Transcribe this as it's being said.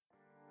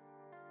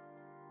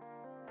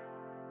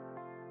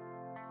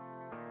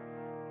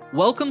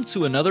Welcome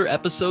to another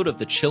episode of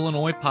the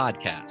Chillinois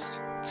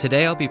Podcast.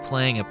 Today I'll be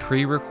playing a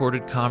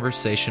pre-recorded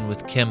conversation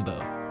with Kimbo,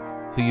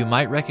 who you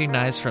might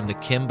recognize from the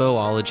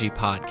Kimboology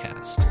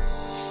podcast.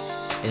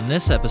 In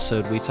this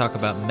episode, we talk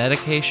about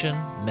medication,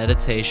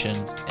 meditation,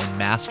 and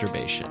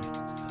masturbation.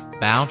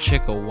 Bow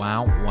chicka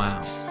wow wow.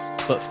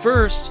 But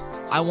first,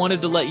 I wanted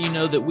to let you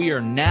know that we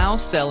are now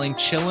selling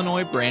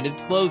Chillinois branded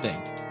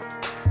clothing.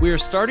 We are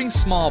starting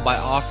small by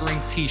offering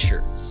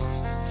t-shirts.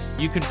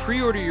 You can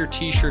pre-order your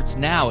t-shirts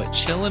now at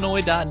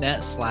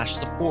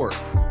chillinois.net/support.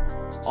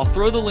 I'll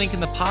throw the link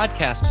in the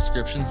podcast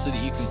description so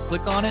that you can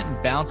click on it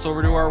and bounce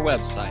over to our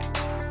website.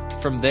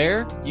 From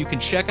there, you can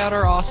check out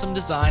our awesome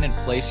design and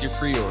place your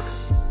pre-order.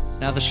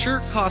 Now, the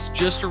shirt costs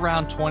just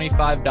around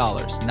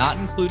 $25, not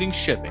including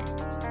shipping.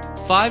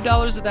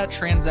 $5 of that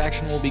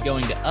transaction will be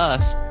going to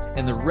us,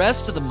 and the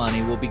rest of the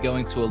money will be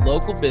going to a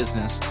local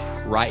business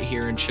right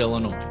here in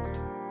Chillinois.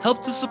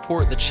 Help to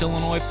support the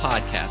Chillinois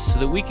podcast so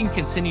that we can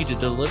continue to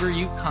deliver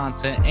you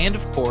content and,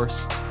 of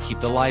course, keep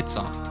the lights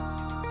on.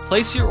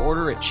 Place your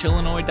order at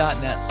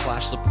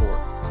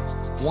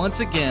chillinois.net/support.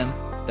 Once again,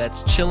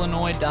 that's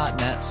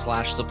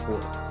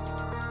chillinois.net/support.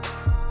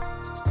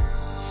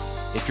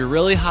 If you're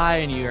really high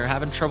and you're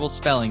having trouble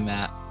spelling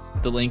that,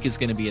 the link is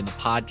going to be in the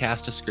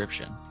podcast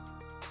description.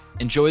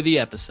 Enjoy the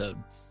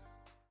episode.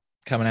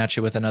 Coming at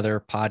you with another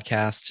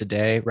podcast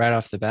today. Right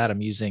off the bat,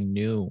 I'm using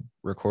new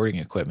recording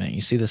equipment.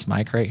 You see this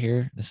mic right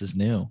here? This is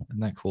new.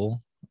 Isn't that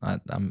cool?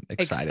 I'm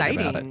excited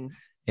about it.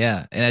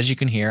 Yeah. And as you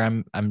can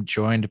hear, I'm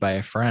joined by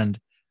a friend.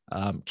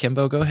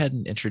 Kimbo, go ahead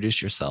and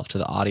introduce yourself to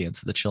the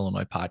audience of the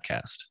Chillinois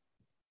podcast.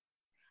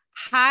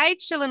 Hi,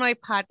 Chillinois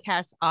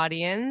podcast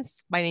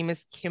audience. My name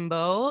is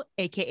Kimbo,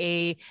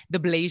 aka the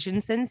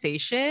Blasian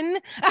Sensation.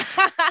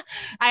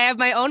 I have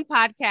my own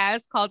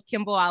podcast called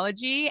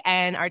Kimboology,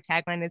 and our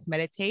tagline is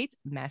meditate,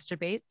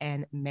 masturbate,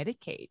 and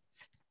medicate.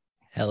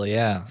 Hell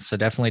yeah. So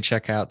definitely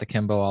check out the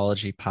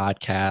Kimboology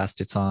podcast.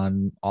 It's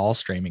on all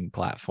streaming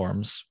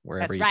platforms,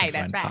 wherever you can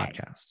find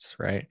podcasts,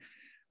 right?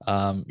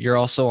 You're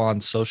also on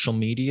social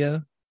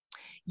media.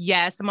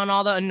 Yes, I'm on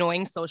all the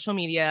annoying social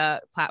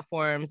media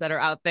platforms that are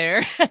out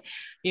there.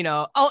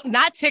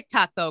 Not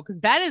TikTok though,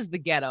 because that is the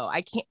ghetto.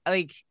 I can't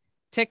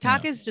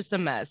TikTok is just a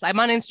mess. I'm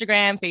on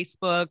Instagram,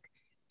 Facebook,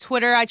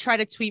 Twitter. I try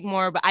to tweet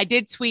more, but I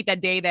did tweet that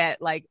day that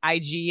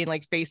IG and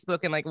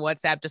Facebook and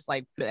WhatsApp just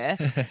bleh.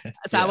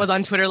 So I was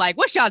on Twitter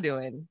what y'all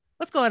doing?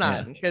 What's going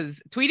on?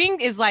 Because tweeting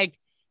is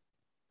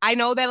I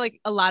know that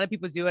a lot of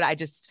people do it. I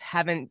just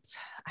haven't.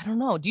 I don't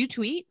know. Do you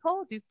tweet,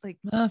 Cole? Do you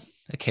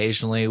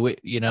occasionally?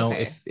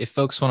 Okay. If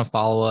folks want to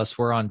follow us,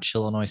 we're on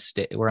Chillinois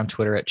State. We're on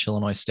Twitter at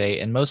Chillinois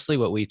State, and mostly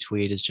what we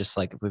tweet is just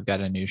if we've got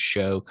a new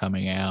show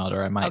coming out,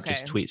 or I might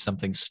just tweet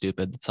something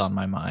stupid that's on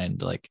my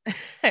mind.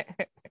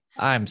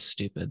 I'm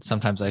stupid.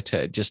 Sometimes I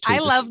just tweet.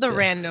 I love the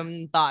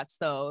random thoughts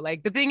though.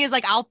 The thing is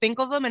I'll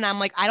think of them and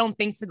I'm I don't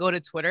think to go to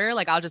Twitter.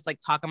 I'll just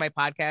talk on my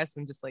podcast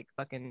and just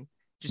fucking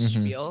just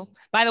spiel.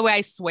 By the way,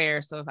 I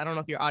swear. So if I don't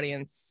know if your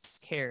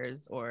audience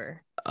cares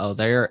or. Oh,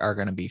 they are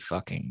going to be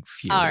fucking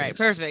furious. All right,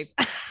 perfect.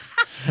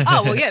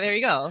 Oh, well, yeah, there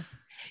you go.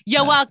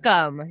 You're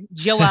welcome.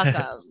 You're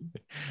welcome.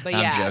 But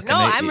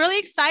I'm really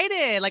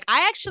excited.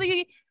 I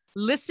actually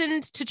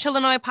listened to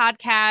Chillinois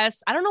podcast.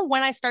 I don't know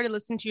when I started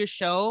listening to your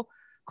show,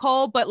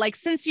 Cole, but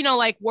since,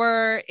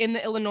 we're in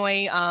the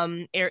Illinois,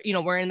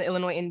 we're in the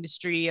Illinois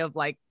industry of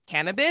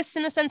cannabis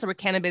in a sense, or we're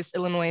cannabis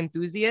Illinois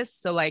enthusiasts.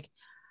 So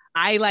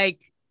I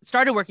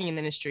started working in the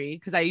industry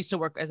because I used to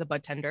work as a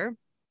bud tender.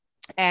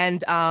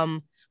 And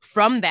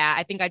from that,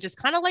 I think I just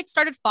kind of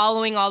started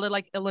following all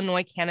the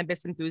Illinois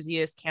cannabis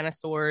enthusiasts,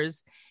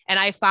 cannasaurs, and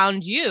I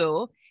found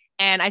you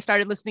and I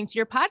started listening to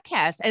your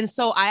podcast. And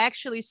so I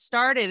actually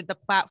started the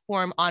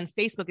platform on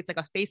Facebook. It's a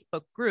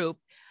Facebook group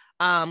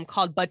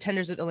called Bud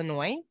Tenders of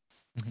Illinois.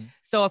 Mm-hmm.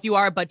 So if you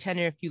are a bud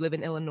tender, if you live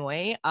in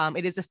Illinois,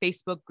 it is a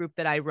Facebook group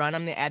that I run.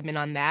 I'm the admin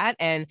on that.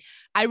 And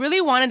I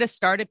really wanted to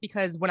start it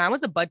because when I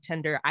was a bud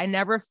tender, I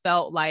never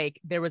felt like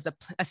there was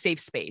a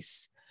safe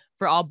space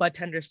for all bud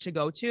tenders to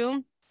go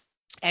to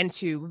and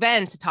to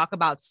vent, to talk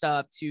about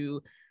stuff,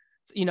 to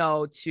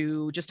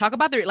just talk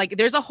about their,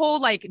 there's a whole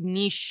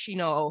niche,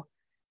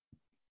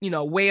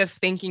 way of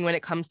thinking when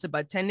it comes to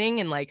bud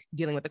tending and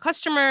dealing with the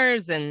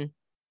customers and,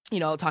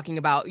 talking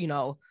about,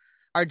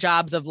 our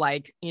jobs of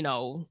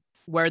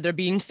where they're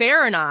being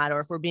fair or not,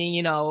 or if we're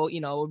being,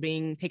 we're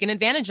being taken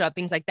advantage of,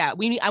 things like that.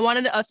 I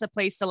wanted us a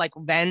place to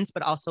vent,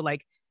 but also a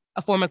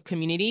form of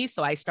community.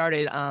 So I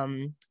started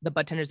the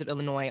Bud Tenders of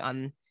Illinois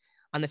on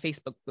the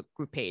Facebook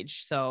group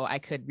page so I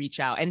could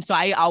reach out. And so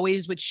I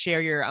always would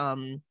share your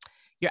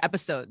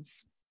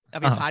episodes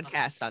of your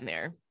podcast on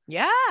there.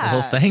 Yeah.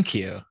 Well, thank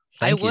you.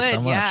 Thank you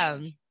so much. Yeah.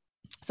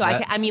 So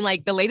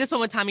the latest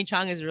one with Tommy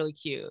Chong is really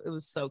cute. It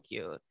was so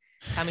cute.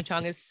 Tommy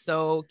Chong is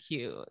so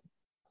cute.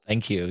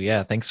 Thank you.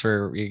 Yeah. Thanks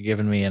for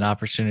giving me an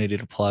opportunity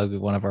to plug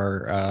one of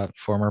our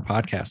former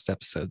podcast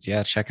episodes.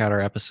 Yeah. Check out our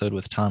episode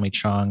with Tommy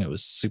Chong. It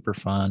was super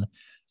fun.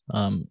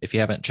 If you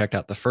haven't checked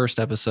out the first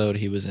episode,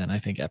 he was in, I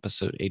think,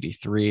 episode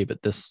 83, but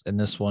in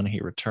this one, he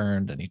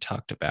returned and he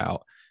talked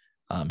about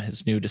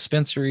his new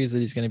dispensaries that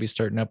he's going to be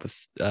starting up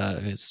with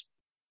his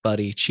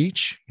buddy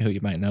Cheech, who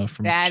you might know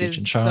from that Cheech and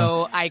is Chong.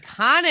 so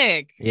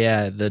iconic.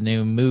 Yeah, the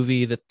new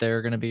movie that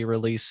they're going to be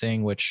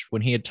releasing, which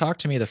when he had talked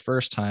to me the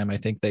first time, I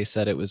think they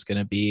said it was going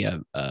to be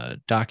a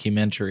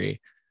documentary,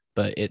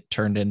 but it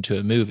turned into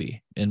a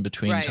movie in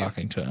between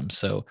talking to him.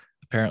 So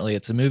apparently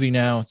it's a movie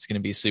now. It's going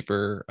to be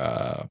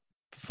super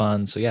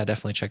fun. So yeah,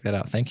 definitely check that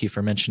out. Thank you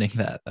for mentioning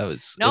that.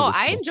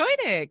 I enjoyed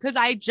it because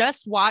I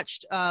just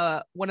watched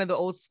one of the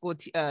old school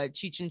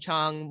Cheech and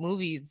Chong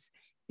movies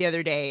the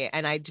other day,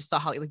 and I just saw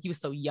how he was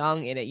so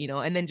young in it, you know,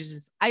 and then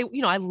I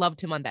loved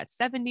him on that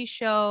 70s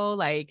show.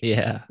 Like,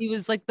 yeah, he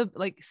was like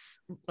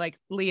like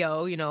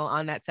Leo, you know,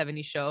 on that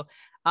 70s show.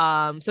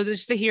 So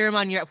just to hear him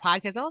on your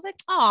podcast, I was like,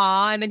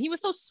 aw, and then he was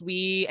so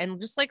sweet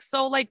and just like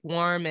so like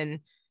warm and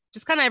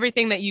just kind of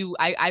everything that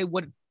I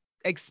would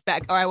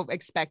expect, or I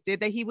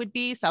expected that he would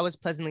be. So I was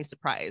pleasantly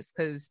surprised,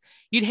 because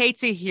you'd hate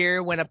to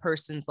hear when a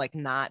person's like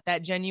not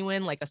that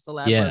genuine, like a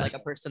celeb or like a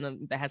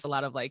person that has a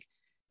lot of like,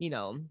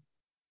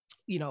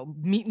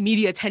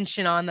 media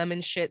attention on them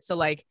and shit. So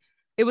like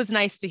it was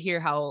nice to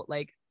hear how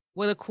like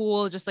what a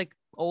cool just like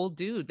old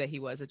dude that he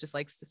was. It just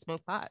likes to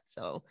smoke pot.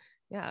 So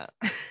yeah.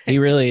 He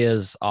really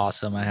is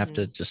awesome. I have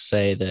to just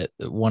say that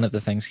one of the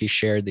things he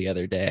shared the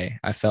other day,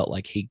 I felt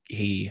like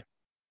he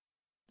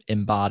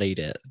embodied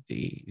it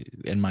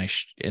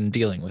in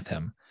dealing with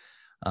him.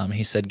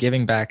 He said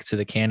giving back to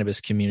the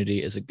cannabis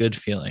community is a good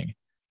feeling,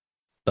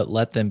 but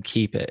let them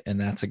keep it,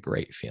 and that's a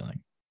great feeling.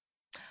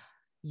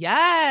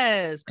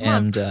 Yes. Come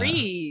on,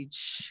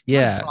 preach.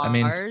 Yeah. I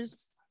mean,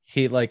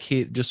 he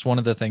just one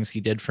of the things he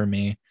did for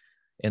me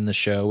in the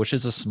show, which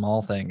is a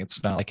small thing.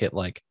 It's not like it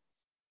like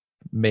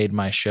made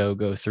my show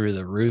go through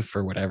the roof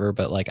or whatever,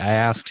 but like I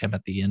asked him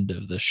at the end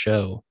of the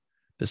show,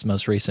 this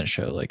most recent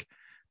show, like,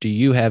 do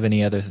you have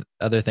any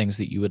other things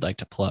that you would like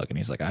to plug? And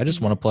he's like, I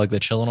just want to plug the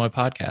Chillinois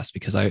podcast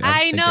because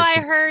I know I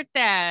heard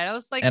that. I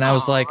was like, and I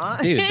was like,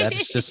 dude,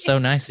 that's just so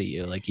nice of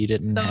you. Like you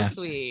didn't so have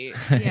sweet.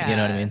 Yeah. You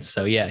know what I mean?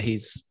 So yeah,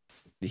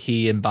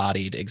 he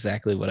embodied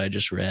exactly what I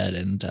just read,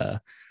 and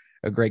a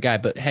great guy.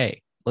 But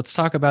hey, let's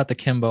talk about the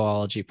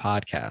Kimboology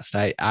podcast.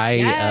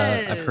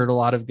 I've heard a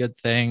lot of good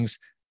things.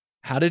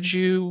 How did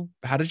you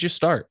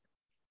start?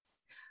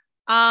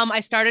 I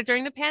started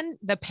during the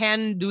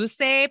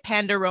Panduse,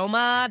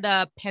 Pandaroma,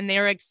 the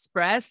Panera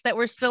Express that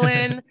we're still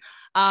in,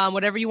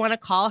 whatever you want to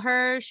call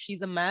her.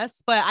 She's a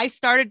mess, but I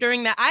started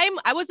during that.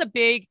 I was a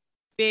big,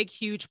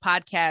 huge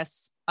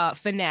podcast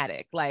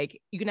fanatic.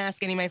 Like you can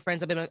ask any of my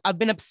friends. I've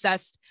been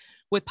obsessed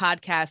with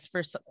podcasts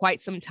for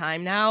quite some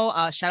time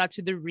now. Shout out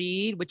to The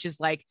Read, which is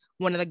like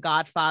one of the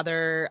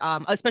godfather,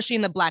 especially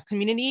in the Black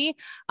community.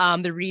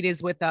 The Read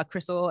is with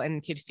Crystal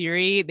and Kid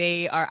Fury.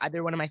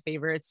 They're one of my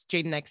favorites.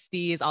 Jaden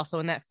XD is also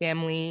in that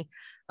family.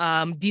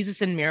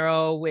 Desus and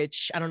Mero,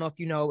 which I don't know if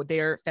you know,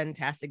 they're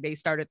fantastic. They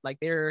started like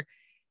they're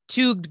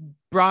two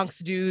Bronx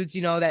dudes,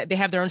 you know, that they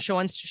have their own show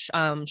on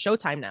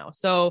Showtime now.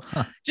 So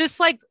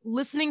just like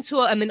listening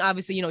to and then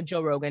obviously, you know,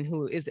 Joe Rogan,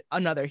 who is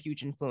another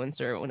huge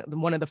influencer,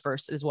 one of the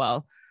first as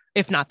well,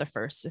 if not the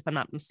first, if I'm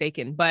not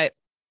mistaken. But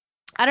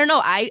I don't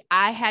know, I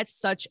had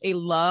such a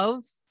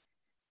love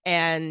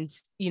and,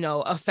 you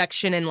know,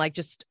 affection, and like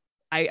just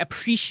I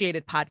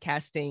appreciated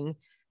podcasting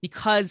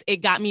because it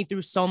got me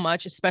through so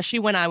much, especially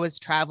when I was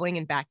traveling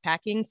and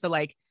backpacking. So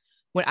like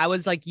when I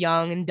was like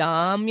young and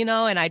dumb, you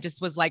know, and I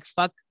just was like,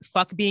 fuck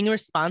being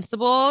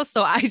responsible.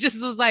 So I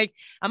just was like,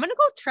 I'm going to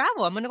go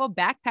travel. I'm going to go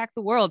backpack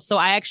the world. So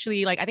I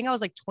actually I think I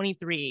was like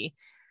 23.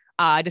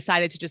 I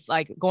decided to just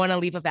like go on a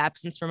leave of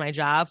absence for my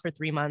job for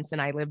 3 months.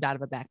 And I lived out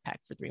of a backpack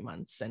for 3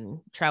 months and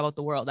traveled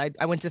the world.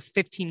 I went to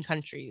 15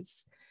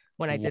 countries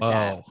when I did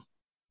that.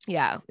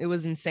 Yeah, it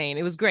was insane.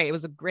 It was great. It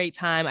was a great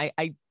time.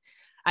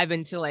 I've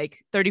been to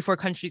like 34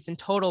 countries in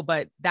total,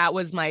 but that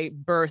was my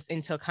birth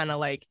into kind of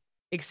like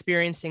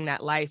experiencing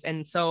that life.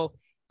 And so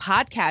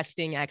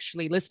podcasting,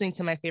 actually listening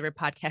to my favorite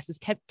podcasts, has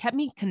kept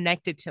me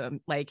connected to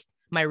like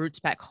my roots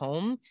back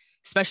home,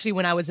 especially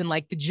when I was in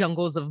like the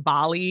jungles of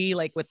Bali,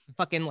 like with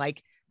fucking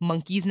like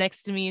monkeys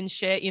next to me and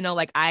shit, you know,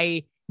 like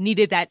I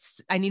needed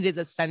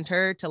the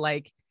center to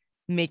like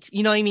make,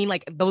 you know what I mean?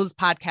 Like those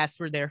podcasts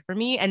were there for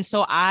me. And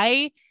so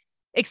I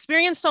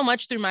experienced so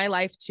much through my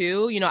life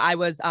too. You know,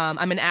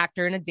 I'm an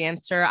actor and a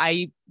dancer.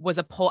 I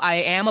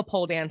am a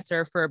pole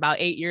dancer for about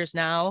 8 years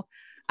now.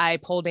 I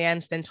pole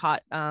danced and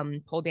taught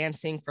pole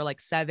dancing for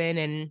like 7,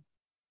 and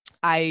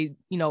I,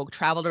 you know,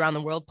 traveled around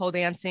the world pole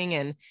dancing,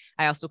 and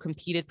I also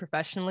competed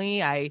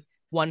professionally. I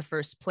won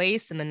first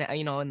place, and then,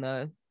 you know, in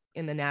the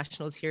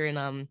nationals here in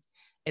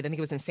I think it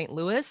was in St.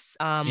 Louis.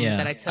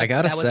 That I took. I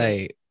gotta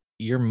say,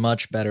 you're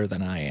much better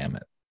than I am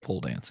at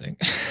pole dancing.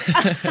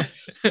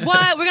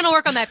 What? We're gonna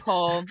work on that,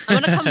 Cole.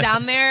 I'm gonna come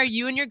down there.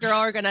 You and your girl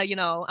are gonna, you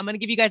know, I'm gonna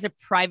give you guys a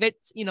private,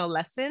 you know,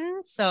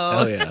 lesson.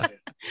 So yeah.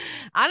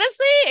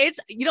 Honestly, it's,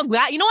 you know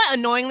what,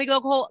 annoyingly,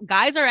 Cole,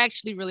 guys are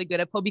actually really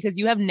good at pole because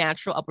you have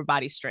natural upper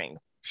body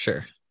strength.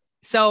 Sure.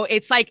 So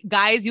it's like,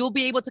 guys, you'll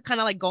be able to kind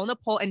of like go on the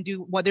pole and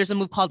do there's a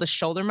move called the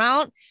shoulder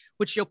mount,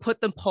 which you'll put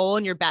the pole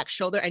on your back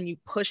shoulder and you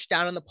push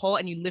down on the pole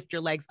and you lift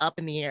your legs up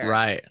in the air.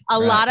 Right. A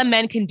lot of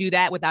men can do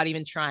that without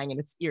even trying, and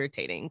it's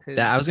irritating.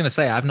 I was going to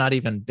say, I've not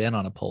even been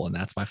on a pole, and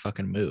that's my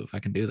fucking move. I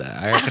can do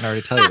that. I can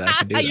already tell you that I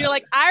can do that. You're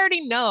like, I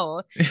already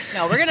know.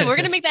 No, we're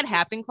going to make that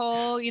happen,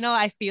 Cole. You know,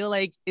 I feel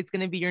like it's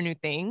going to be your new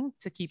thing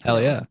to keep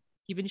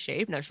keep in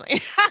shape. No,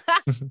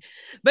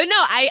 but no,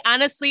 I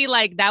honestly,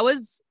 like, that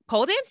was,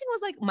 pole dancing was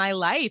like my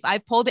life.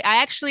 I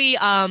actually,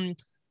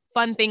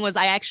 fun thing was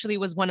I actually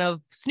was one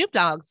of Snoop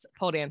Dogg's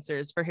pole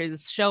dancers for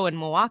his show in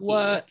Milwaukee.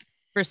 What?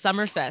 For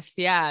Summerfest.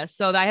 Yeah.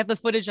 So I have the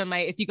footage on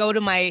if you go to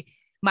my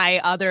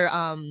other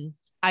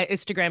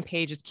Instagram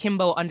page is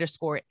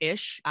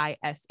Kimbo_ish,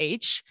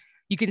 ISH.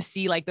 You can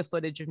see like the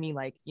footage of me,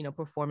 like, you know,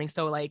 performing.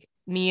 So like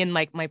me and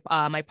like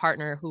my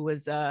partner, who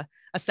was a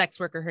sex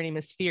worker, her name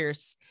is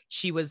Fierce.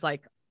 She was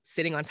like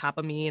sitting on top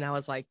of me, and I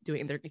was like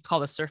doing it's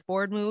called a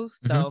surfboard move.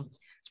 So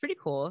it's pretty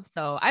cool.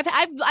 So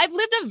I've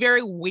lived a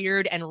very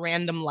weird and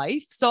random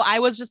life. So I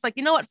was just like,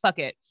 you know what? Fuck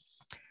it.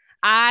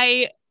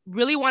 I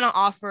really want to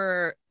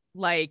offer,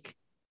 like,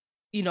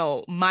 you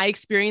know, my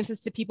experiences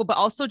to people, but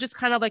also just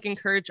kind of like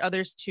encourage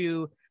others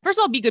to, first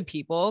of all, be good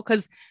people.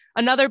 Because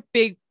another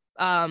big,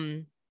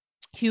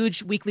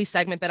 huge weekly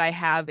segment that I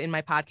have in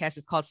my podcast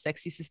is called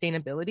Sexy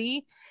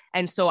Sustainability.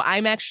 And so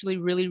I'm actually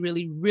really,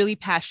 really, really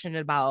passionate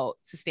about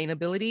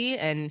sustainability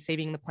and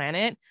saving the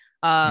planet.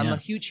 A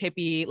huge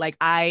hippie. Like,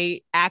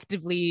 I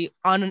actively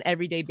on an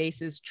everyday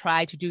basis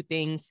try to do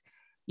things,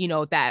 you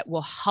know, that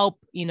will help,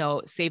 you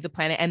know, save the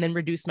planet and then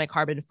reduce my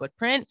carbon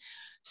footprint.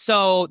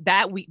 So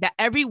that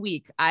every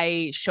week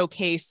I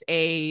showcase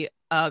a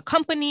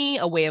company,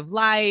 a way of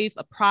life,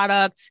 a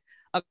product,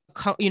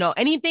 you know,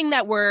 anything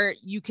that where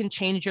you can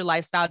change your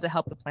lifestyle to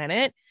help the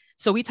planet.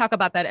 So we talk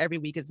about that every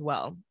week as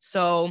well.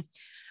 So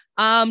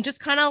just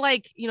kind of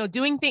like, you know,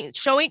 doing things,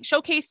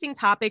 showcasing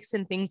topics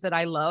and things that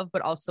I love,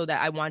 but also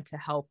that I want to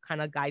help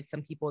kind of guide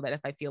some people that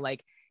if I feel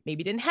like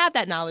maybe didn't have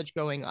that knowledge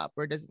growing up,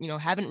 or you know,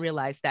 haven't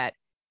realized that,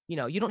 you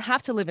know, you don't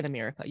have to live in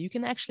America. You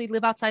can actually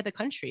live outside the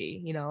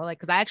country, you know, like,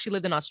 cause I actually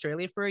lived in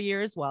Australia for a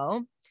year as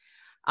well.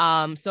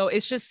 So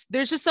it's just,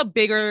 there's just a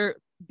bigger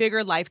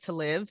life to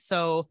live.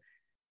 So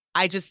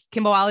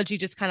Kimboology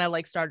just kind of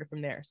like started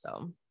from there.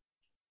 So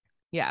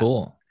yeah.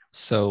 Cool.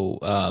 So,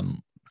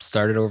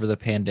 started over the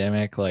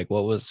pandemic. Like,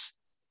 what was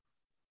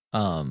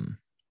the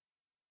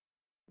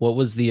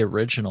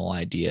original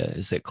idea?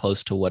 Is it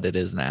close to what it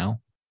is now?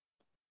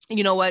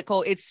 You know what,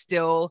 Cole, it's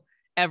still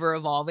ever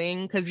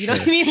evolving. Cause you know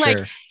what I mean?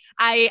 Sure. Like,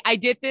 I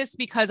did this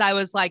because I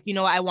was like, you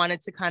know, I wanted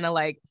to kind of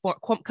like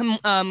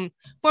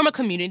form a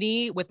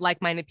community with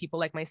like-minded people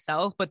like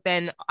myself. But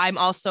then I'm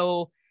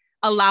also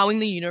allowing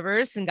the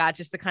universe and God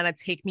just to kind of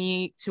take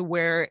me to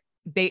where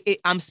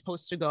I'm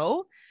supposed to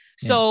go.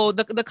 So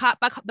the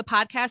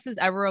podcast is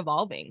ever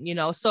evolving, you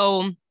know.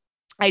 So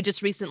I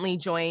just recently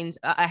joined.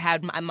 I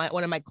had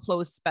one of my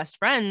close best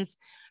friends.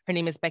 Her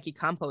name is Becky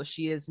Campos.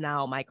 She is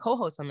now my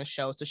co-host on the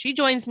show. So she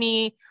joins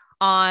me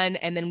on,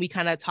 and then we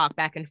kind of talk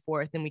back and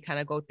forth, and we kind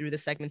of go through the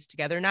segments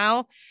together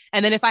now.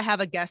 And then if I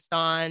have a guest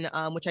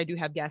on, which I do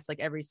have guests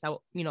like every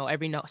so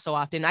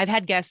often. I've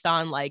had guests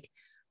on like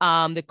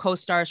the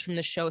co-stars from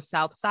the show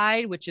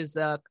Southside, which is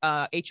a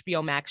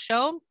HBO Max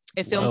show.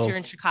 It films here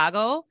in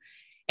Chicago.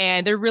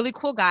 And they're really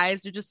cool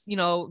guys. They're just, you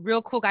know,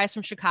 real cool guys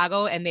from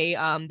Chicago. And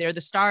they're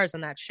the stars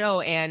on that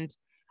show. And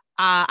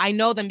I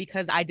know them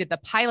because I did the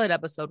pilot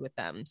episode with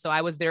them. So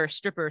I was their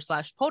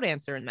stripper/pole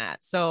dancer in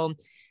that. So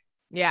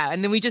yeah.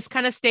 And then we just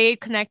kind of stayed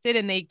connected,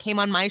 and they came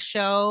on my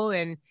show.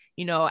 And,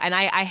 you know, and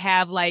I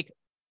have like,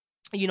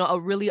 you know,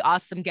 a really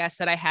awesome guest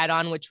that I had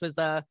on, which was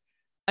a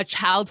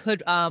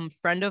childhood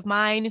friend of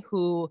mine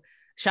who,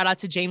 shout out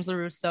to James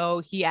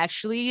LaRusso. He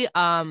actually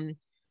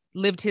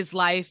lived his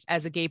life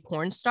as a gay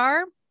porn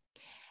star.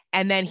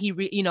 And then he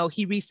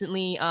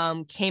recently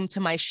came to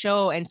my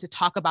show and to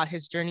talk about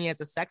his journey as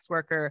a sex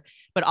worker,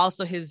 but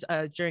also his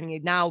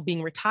journey now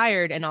being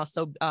retired, and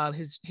also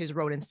his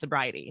road in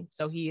sobriety.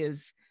 So he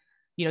is,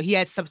 you know, he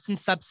had some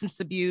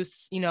substance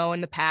abuse, you know, in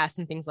the past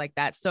and things like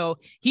that. So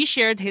he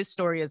shared his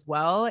story as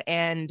well.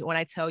 And when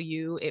I tell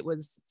you, it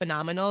was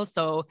phenomenal.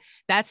 So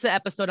that's the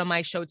episode on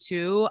my show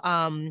too.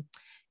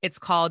 It's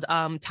called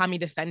Tommy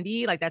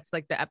Defendi. Like, that's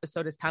like the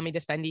episode is Tommy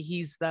Defendi.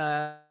 He's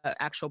the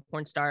actual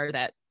porn star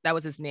that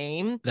was his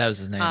name. That was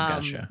his name.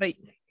 Gotcha. But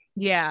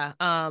yeah,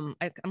 I'm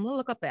gonna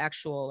look up the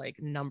actual like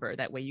number.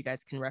 That way you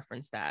guys can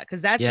reference that.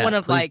 Cause that's one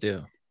of like,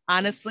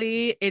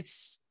 honestly,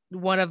 it's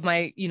one of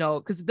my, you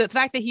know, cause the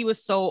fact that he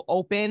was so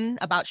open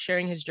about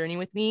sharing his journey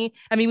with me.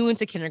 I mean, we went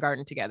to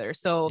kindergarten together.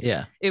 So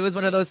yeah, it was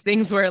one of those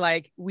things where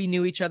like we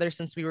knew each other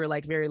since we were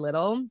like very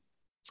little,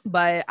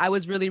 but I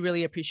was really,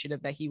 really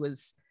appreciative that he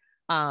was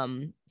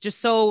just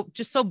so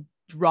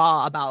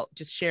raw about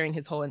just sharing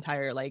his whole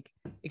entire like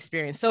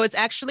experience. So it's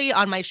actually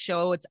on my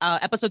show. It's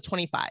episode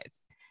 25,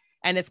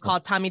 and it's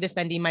called Tommy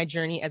Defendi: My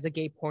Journey as a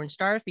Gay Porn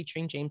Star,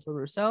 featuring James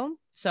LaRusso.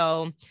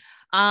 So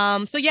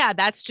yeah,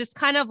 that's just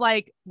kind of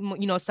like,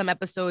 you know, some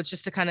episodes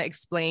just to kind of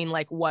explain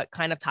like what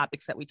kind of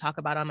topics that we talk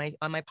about on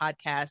my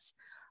podcast.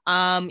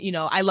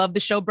 I love the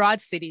show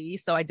Broad City.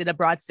 So I did a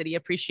Broad City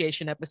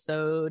appreciation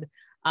episode.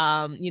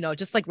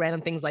 Just like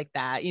random things like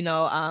that.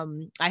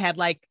 I had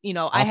like,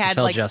 I'll have to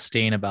tell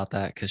Justine about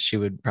that because she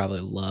would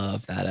probably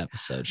love that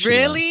episode. She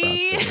really?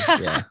 Loves Broad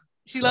City. Yeah.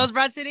 She loves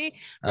Broad City.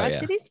 Broad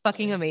City's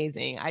fucking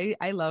amazing.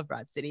 I love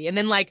Broad City. And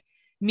then like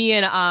me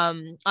and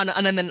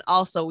and then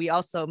also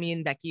me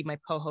and Becky, my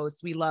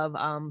co-host, we love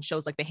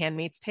shows like The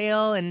Handmaid's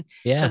Tale, and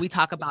so we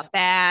talk about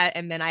that.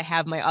 And then I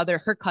have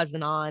her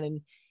cousin on,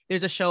 and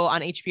there's a show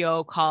on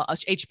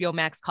HBO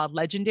Max called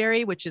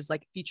Legendary, which is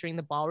like featuring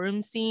the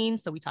ballroom scene.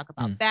 So we talk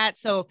about that.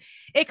 So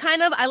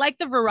I like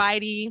the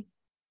variety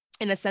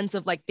in a sense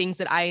of like things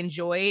that I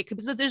enjoy,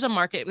 because there's a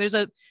market, there's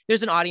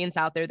an audience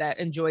out there that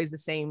enjoys the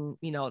same,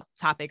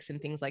 topics and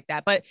things like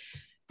that. But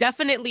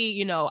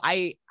definitely,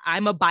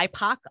 I'm a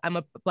BIPOC, I'm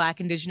a Black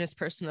Indigenous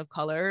person of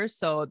color.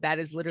 So that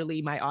is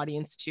literally my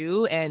audience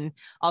too. And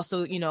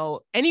also,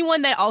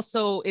 anyone that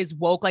also is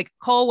woke, like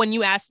Cole, when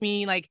you asked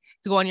me like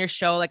to go on your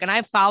show, like, and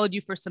I've followed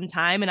you for some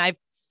time and I've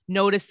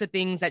noticed the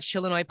things that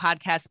Chillinois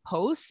podcast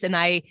posts. And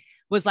I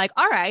was like,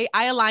 all right,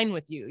 I align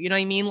with you. You know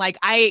what I mean? Like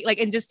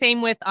and just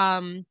same with,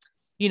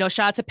 shout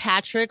out to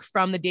Patrick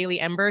from the Daily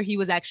Ember. He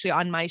was actually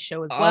on my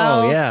show as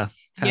well. Oh yeah.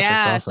 Patrick's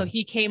awesome. So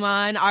he came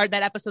on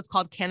that episode's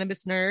called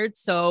Cannabis Nerds.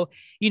 So,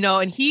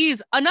 and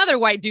he's another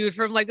white dude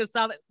from like the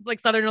South, like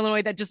Southern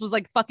Illinois, that just was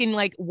like fucking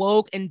like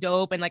woke and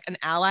dope and like an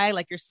ally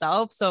like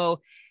yourself.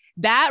 So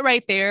that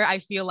right there, I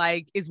feel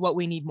like is what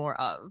we need more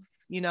of,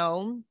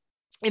 in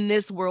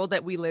this world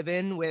that we live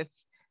in with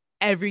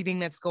everything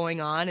that's going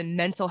on, and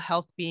mental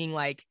health being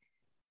like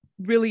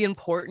really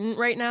important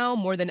right now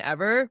more than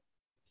ever.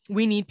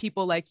 We need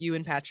people like you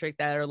and Patrick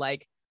that are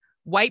like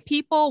white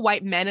people,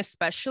 white men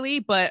especially,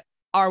 but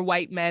are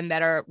white men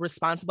that are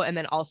responsible, and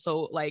then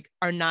also like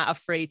are not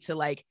afraid to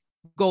like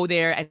go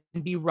there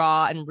and be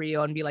raw and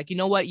real and be like, you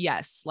know what?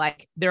 Yes,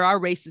 like there are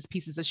racist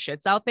pieces of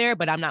shits out there,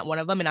 but I'm not one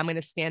of them, and I'm going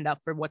to stand up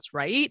for what's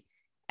right.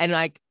 And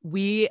like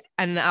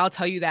and I'll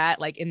tell you that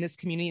like in this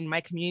community, in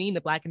my community,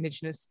 the Black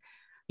Indigenous,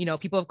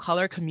 people of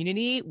color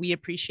community, we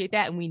appreciate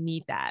that and we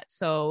need that.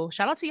 So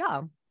shout out to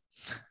y'all.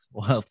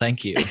 Well,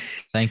 thank you.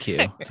 Thank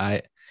you.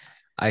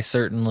 I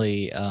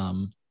certainly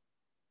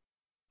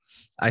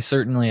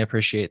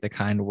appreciate the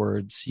kind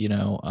words.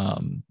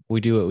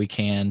 We do what we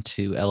can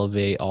to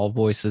elevate all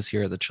voices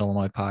here at the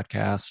Chillinois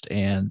podcast.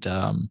 And,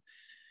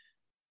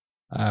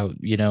 a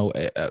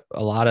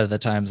lot of the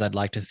times I'd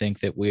like to think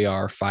that we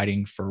are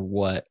fighting for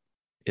what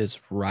is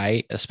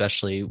right,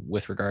 especially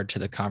with regard to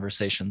the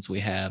conversations we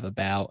have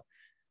about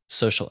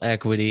social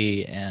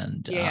equity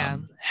and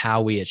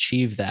how we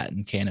achieve that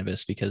in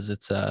cannabis, because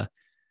it's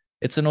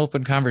an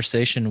open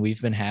conversation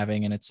we've been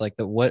having. And it's like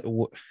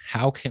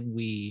how can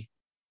we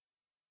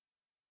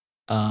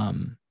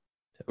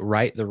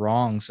right the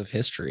wrongs of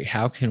history?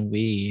 How can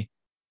we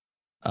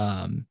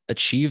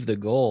achieve the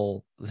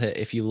goal that,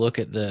 if you look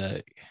at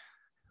the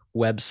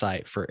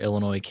website for the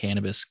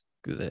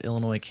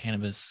Illinois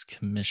Cannabis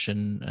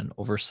Commission and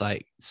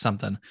Oversight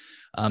something,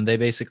 they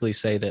basically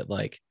say that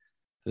like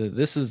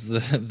this is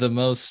the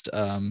most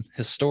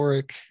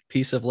historic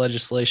piece of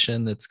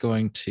legislation that's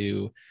going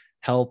to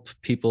help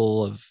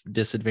people of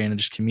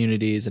disadvantaged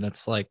communities, and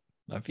it's like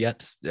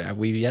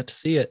we've yet to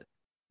see it.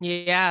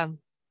 Yeah.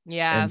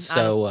 And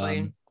so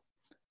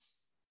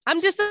I'm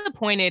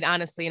disappointed,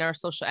 honestly, in our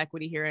social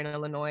equity here in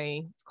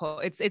Illinois. It's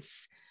cool.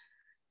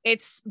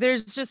 It's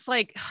there's just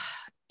like,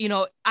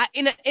 and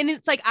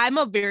it's like, I'm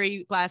a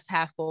very glass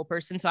half full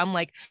person. So I'm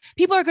like,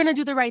 people are going to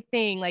do the right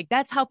thing. Like,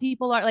 that's how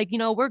people are, like,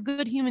 we're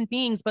good human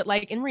beings. But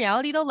like, in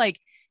reality though, like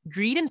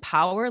greed and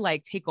power,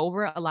 like take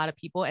over a lot of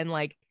people, and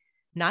like,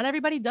 not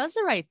everybody does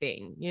the right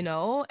thing,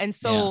 And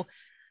so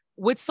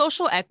with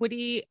social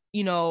equity,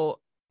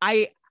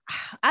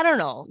 I don't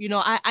know,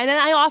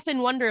 I often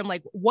wonder, I'm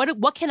like,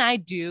 what can I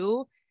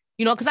do?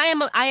 Because I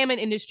am an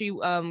industry,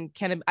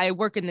 I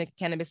work in the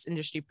cannabis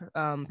industry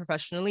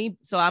professionally.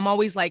 So I'm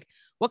always like,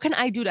 what can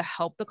I do to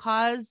help the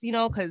cause?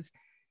 Because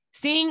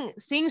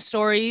seeing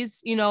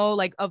stories,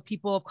 like of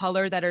people of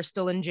color that are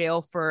still in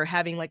jail for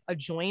having like a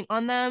joint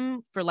on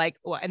them for like,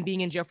 and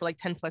being in jail for like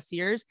 10 plus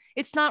years,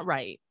 it's not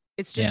right.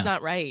 It's just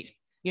not right.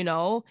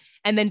 And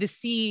then to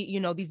see,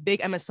 these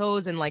big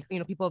MSOs and like,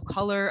 people of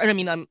color, and I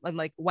mean, I'm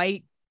like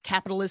white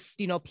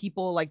capitalist,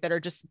 people like that are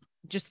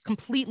just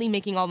completely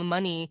making all the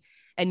money.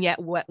 And yet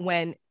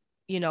when,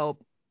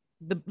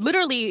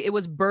 literally it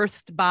was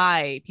birthed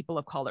by people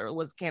of color, it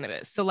was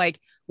cannabis. So like,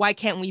 why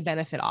can't we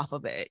benefit off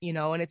of it?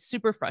 And it's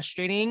super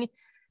frustrating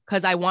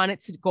because I want it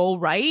to go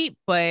right.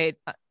 But,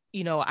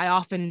 I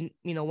often,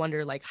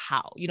 wonder like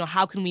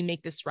how can we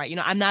make this right?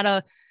 I'm not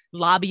a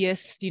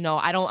lobbyist, I'm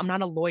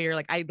not a lawyer.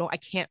 Like I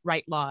can't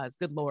write laws.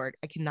 Good Lord,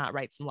 I cannot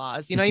write some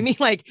laws. You know what I mean?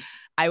 Like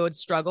I would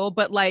struggle,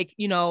 but like,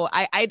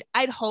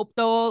 I'd hope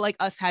though, like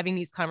us having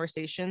these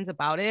conversations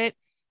about it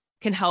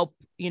can help,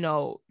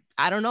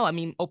 I don't know. I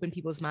mean, open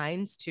people's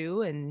minds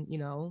too, and,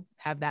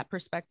 have that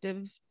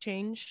perspective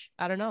change.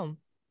 I don't know.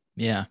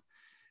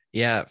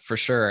 Yeah, for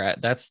sure.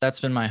 That's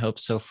been my hope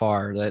so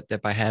far,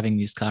 that by having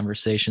these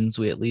conversations,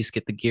 we at least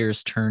get the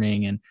gears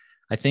turning. And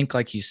I think,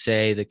 like you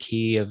say, the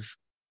key of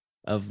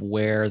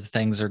where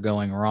things are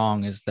going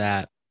wrong is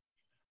that,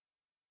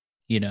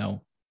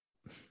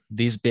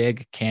 these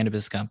big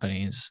cannabis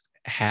companies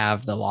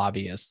have the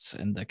lobbyists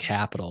and the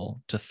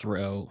capital to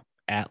throw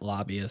at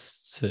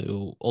lobbyists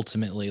to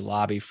ultimately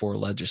lobby for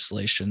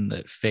legislation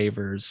that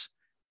favors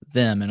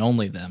them and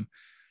only them.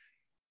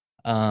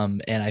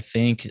 And I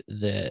think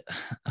that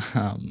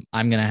I'm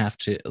going to have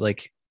to,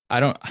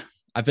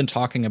 I've been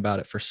talking about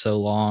it for so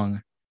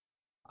long.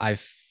 I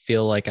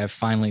feel like I've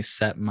finally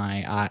set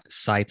my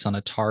sights on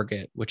a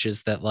target, which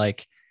is that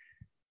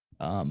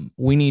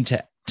we need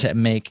to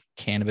make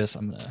cannabis.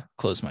 I'm going to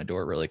close my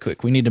door really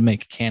quick. We need to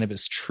make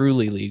cannabis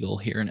truly legal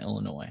here in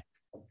Illinois.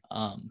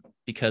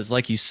 Because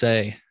like you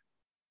say,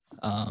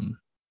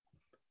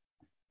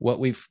 what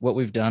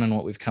we've done and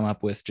what we've come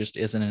up with just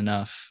isn't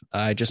enough.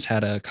 I just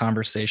had a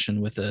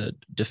conversation with a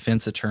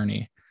defense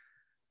attorney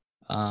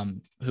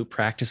who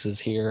practices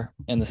here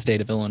in the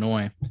state of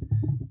Illinois.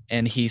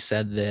 And he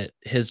said that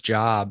his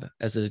job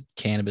as a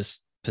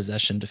cannabis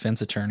possession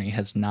defense attorney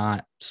has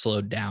not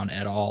slowed down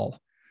at all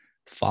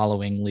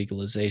following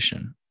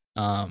legalization.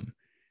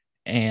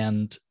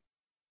 And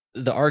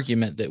the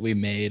argument that we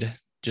made,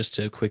 just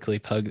to quickly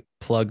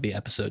plug the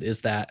episode,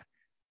 is that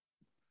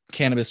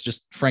cannabis,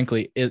 just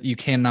frankly, you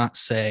cannot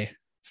be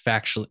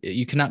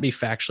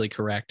factually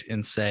correct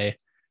and say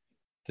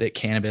that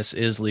cannabis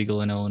is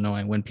legal in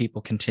Illinois when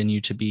people continue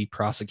to be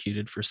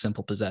prosecuted for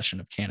simple possession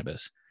of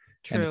cannabis.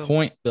 True.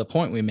 And the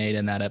point we made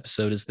in that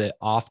episode is that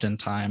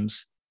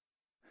oftentimes,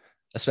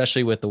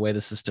 especially with the way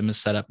the system is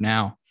set up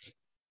now,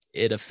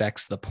 it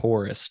affects the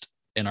poorest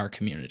in our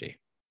community,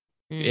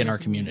 in our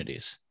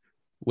communities,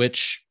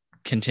 which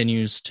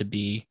continues to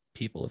be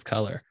people of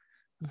color.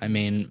 I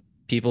mean,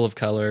 people of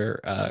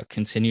color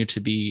continue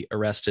to be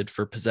arrested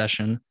for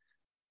possession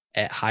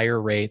at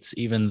higher rates,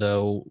 even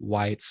though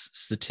whites,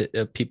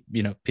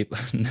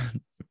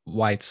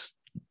 whites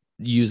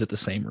use at the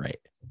same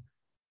rate,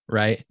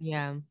 right?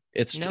 Yeah.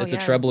 It's a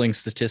troubling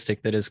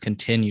statistic that has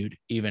continued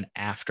even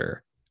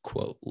after,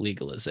 quote,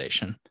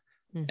 legalization.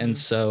 Mm-hmm. And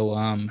so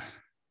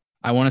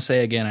I want to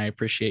say again, I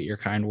appreciate your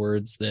kind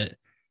words that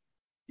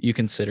you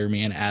consider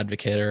me an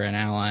advocate or an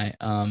ally.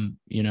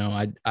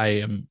 I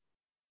am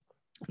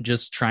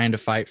just trying to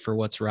fight for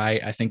what's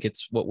right. I think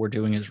it's what we're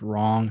doing is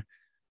wrong.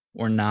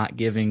 We're not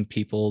giving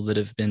people that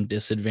have been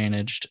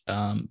disadvantaged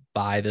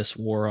by this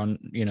war on,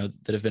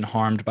 that have been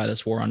harmed by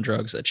this war on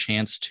drugs a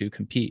chance to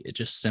compete. It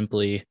just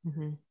simply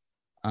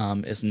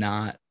is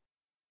not,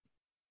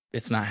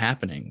 it's not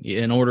happening.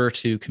 In order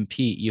to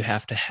compete, you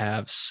have to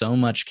have so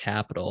much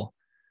capital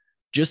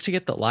just to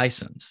get the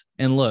license.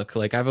 And look,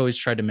 I've always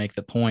tried to make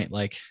the point,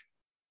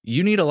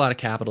 you need a lot of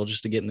capital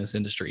just to get in this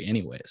industry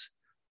anyways.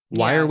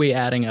 Why are we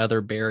adding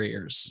other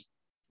barriers,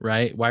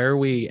 right? Why are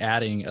we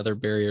adding other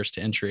barriers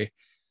to entry?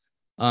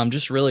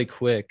 Just really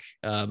quick,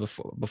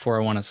 before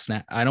I want to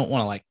snap, I don't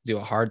want to do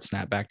a hard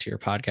snap back to your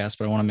podcast,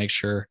 but I want to make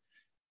sure,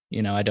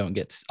 I don't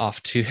get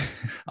off the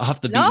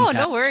beaten path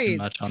no worries. Too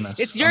much on this.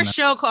 It's your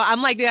show call.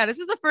 I'm this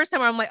is the first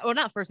time where I'm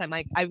not first time.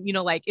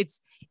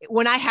 It's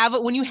when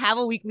you have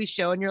a weekly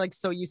show and you're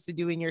so used to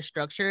doing your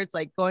structure, it's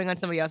like going on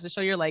somebody else's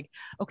show. You're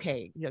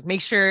okay, make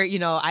sure,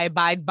 I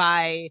abide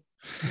by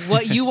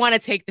what you want to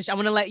take the show.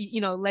 I'm going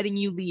to letting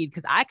you lead.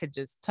 Cause I could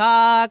just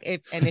talk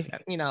if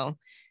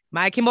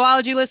my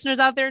Kimboology listeners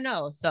out there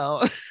know.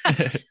 So,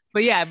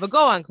 but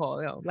go on,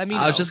 Cole. Let me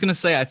know. I was just going to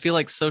say, I feel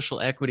like social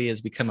equity has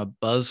become a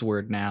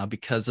buzzword now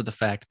because of the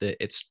fact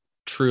that it's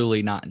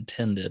truly not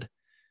intended.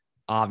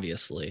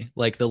 Obviously,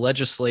 the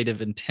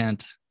legislative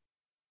intent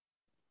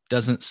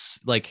doesn't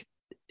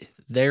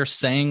they're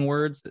saying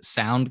words that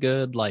sound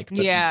good. Let's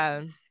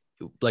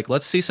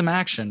see some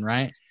action.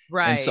 Right.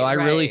 Right. And so I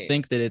really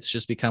think that it's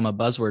just become a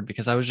buzzword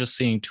because I was just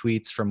seeing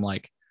tweets from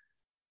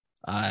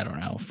I don't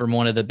know, from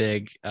one of the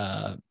big,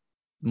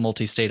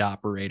 multi-state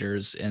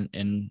operators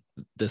in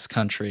this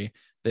country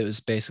that was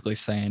basically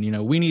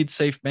saying, we need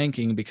safe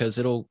banking because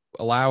it'll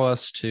allow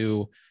us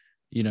to,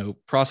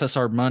 process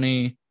our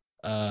money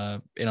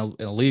in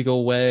a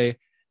legal way.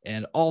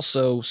 And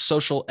also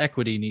social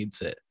equity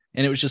needs it.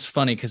 And it was just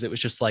funny because it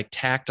was just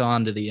tacked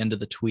on to the end of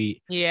the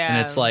tweet. Yeah.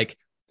 And it's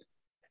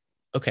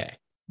okay,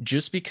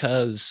 just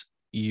because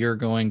you're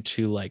going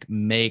to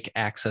make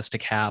access to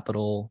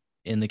capital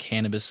in the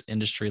cannabis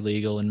industry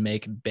legal and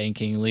make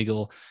banking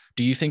legal,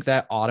 do you think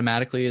that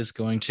automatically is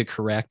going to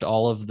correct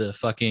all of the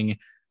fucking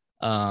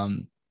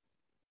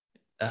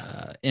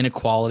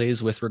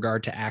inequalities with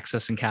regard to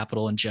access and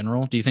capital in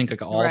general? Do you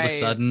think all of a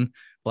sudden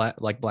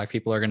black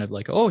people are going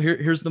to oh,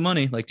 here's the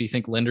money? Do you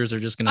think lenders are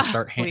just going to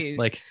start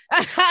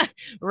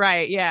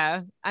right?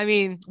 Yeah. I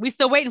mean, we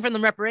still waiting for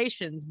them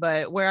reparations,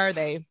 but where are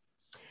they?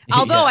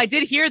 Although I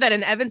did hear that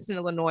in Evanston,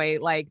 Illinois,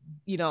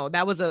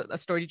 that was a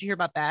story. Did you hear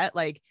about that?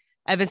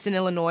 Evanston,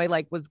 Illinois,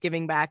 was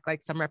giving back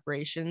some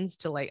reparations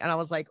to and I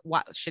was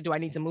what shit do I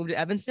need to move to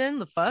Evanston?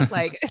 The fuck,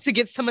 to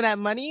get some of that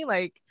money?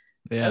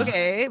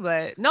 Okay,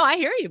 but no, I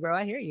hear you, bro.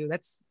 I hear you.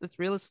 That's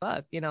real as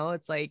fuck.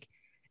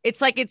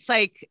 It's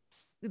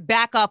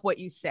back up what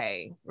you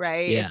say,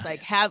 right? Yeah.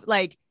 It's have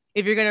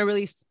if you're going to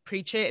really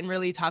preach it and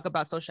really talk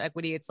about social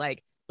equity, it's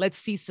like, let's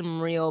see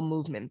some real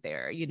movement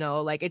there. You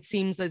know, like it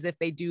seems as if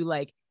they do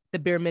like the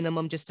bare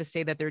minimum just to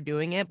say that they're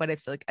doing it. But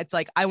it's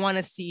like, I want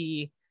to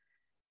see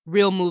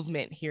real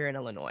movement here in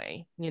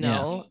Illinois, you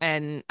know,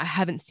 and I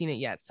haven't seen it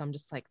yet. So I'm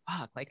just like,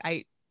 fuck,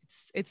 like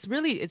it's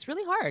really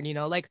hard, you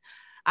know, like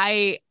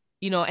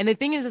you know, and the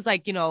thing is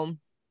like, you know,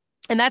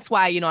 and that's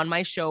why, you know, on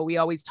my show, we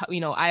always talk,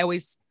 you know,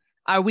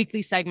 our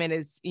weekly segment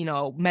is, you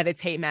know,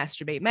 meditate,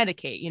 masturbate,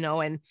 medicate, you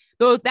know, and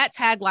though that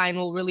tagline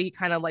will really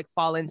kind of like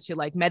fall into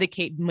like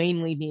medicate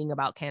mainly being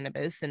about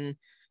cannabis and,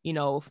 you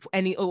know,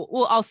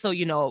 well, also,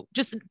 you know,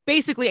 just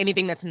basically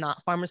anything that's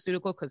not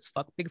pharmaceutical, because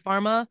fuck big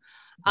pharma.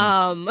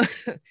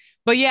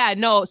 But yeah,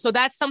 no, so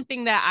that's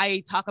something that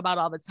I talk about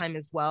all the time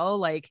as well.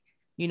 Like,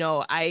 you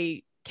know,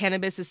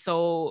 cannabis is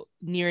so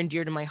near and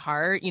dear to my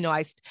heart. You know,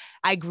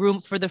 I grew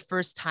for the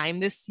first time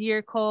this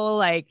year, Cole,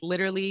 like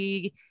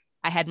literally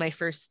I had my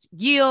first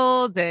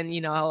yield and, you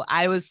know,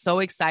 I was so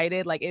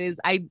excited. Like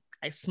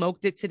I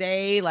smoked it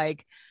today.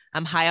 Like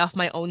I'm high off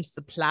my own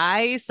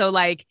supply. So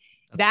like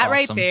that's awesome.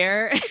 Right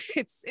there,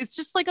 it's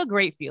just like a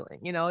great feeling,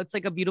 you know, it's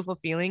like a beautiful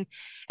feeling.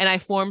 And I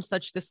formed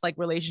such this like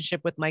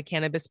relationship with my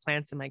cannabis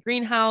plants in my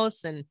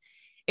greenhouse. And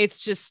it's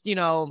just, you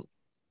know,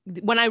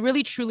 when I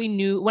really truly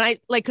knew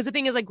because the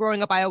thing is like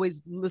growing up, I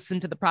always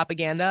listened to the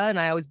propaganda and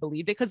I always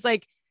believed it. Cause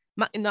like,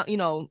 you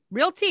know,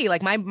 real tea,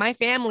 like my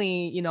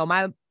family, you know,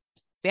 my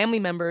family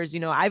members,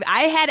 you know,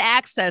 I had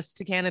access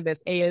to cannabis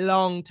a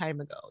long time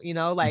ago, you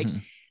know, like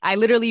I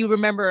literally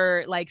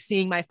remember like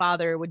seeing my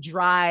father would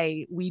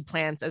dry weed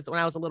plants when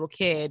I was a little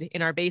kid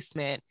in our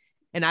basement.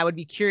 And I would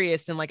be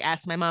curious and like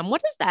ask my mom,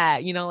 what is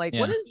that? You know, like,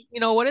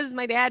 what is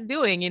my dad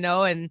doing? You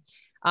know? And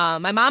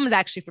my mom is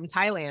actually from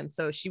Thailand.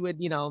 So she would,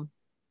 you know,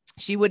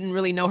 she wouldn't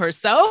really know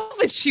herself.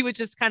 And she would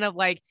just kind of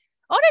like,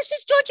 oh, that's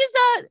just George's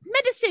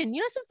medicine.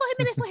 You know, this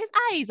is for his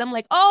eyes. I'm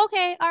like, oh,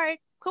 okay. All right,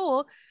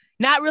 cool.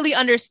 Not really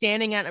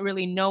understanding and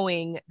really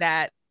knowing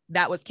that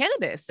was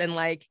cannabis. And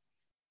like,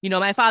 you know,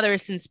 my father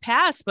has since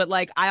passed, but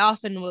like, I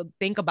often would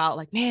think about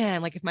like,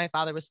 man, like if my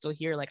father was still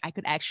here, like I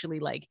could actually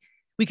like,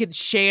 we could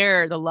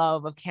share the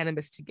love of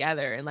cannabis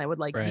together. And I would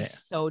like be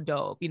so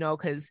dope, you know,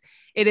 cause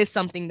it is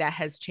something that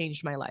has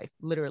changed my life,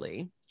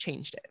 literally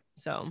changed it.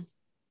 So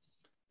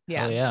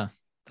yeah. Oh yeah.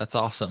 That's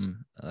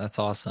awesome. That's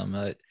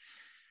awesome.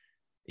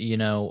 You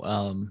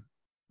know,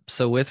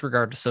 so with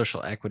regard to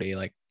social equity,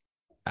 like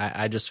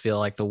I just feel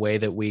like the way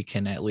that we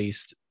can at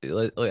least,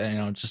 you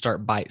know, to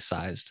start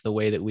bite-sized, the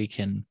way that we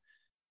can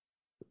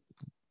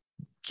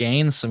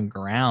gain some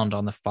ground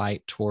on the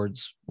fight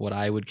towards what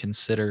I would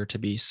consider to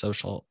be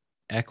social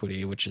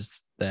equity, which is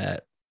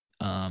that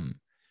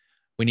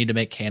we need to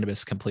make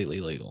cannabis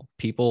completely legal.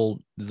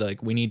 People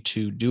like we need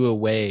to do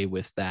away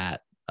with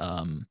that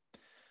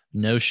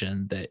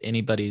notion that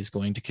anybody's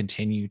going to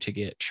continue to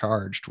get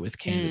charged with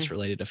cannabis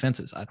related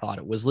offenses. I thought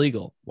it was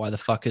legal. Why the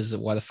fuck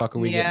are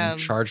we getting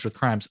charged with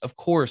crimes? Of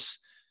course,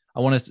 I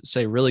want to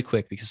say really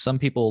quick, because some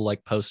people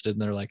like posted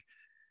and they're like,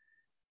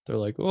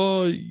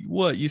 oh,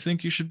 what, you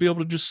think you should be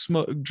able to just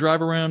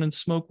drive around and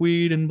smoke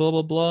weed and blah,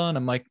 blah, blah. And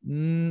I'm like,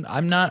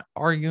 I'm not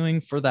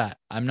arguing for that.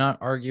 I'm not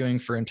arguing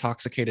for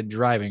intoxicated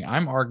driving.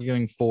 I'm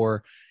arguing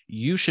for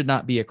you should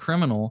not be a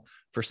criminal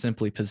for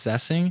simply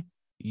possessing,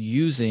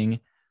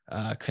 using,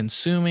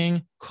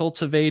 consuming,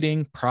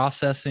 cultivating,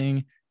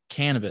 processing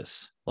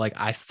cannabis. Like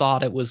I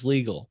thought it was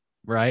legal,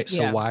 right?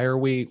 So why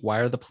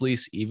are the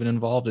police even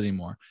involved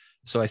anymore?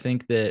 So I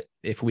think that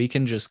if we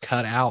can just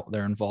cut out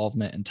their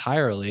involvement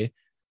entirely,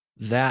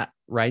 that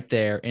right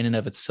there in and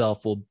of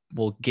itself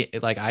will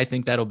get, like, I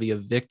think that'll be a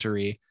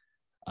victory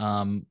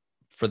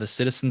for the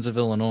citizens of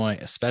Illinois,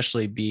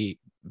 especially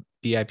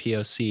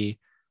BIPOC,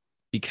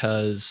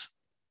 because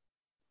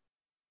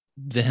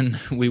then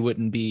we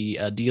wouldn't be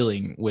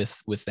dealing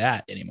with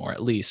that anymore,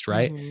 at least,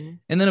 right?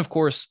 And then of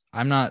course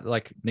I'm not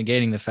like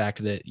negating the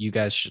fact that you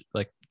guys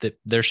that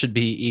there should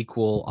be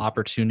equal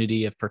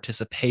opportunity of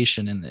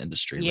participation in the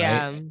industry,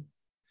 right?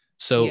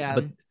 So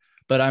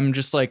but I'm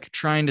just like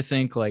trying to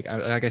think like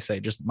I say,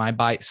 just my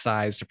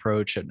bite-sized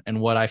approach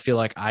and what I feel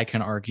like I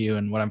can argue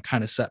and what I'm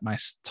kind of set my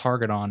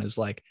target on is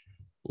like,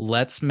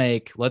 let's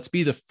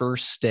be the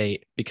first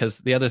state, because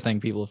the other thing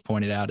people have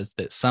pointed out is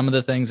that some of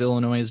the things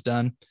Illinois has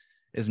done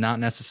is not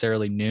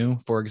necessarily new.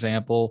 For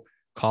example,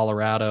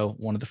 Colorado,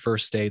 one of the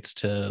first states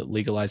to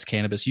legalize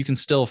cannabis, you can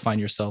still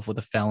find yourself with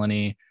a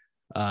felony,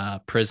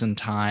 prison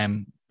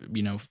time,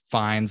 you know,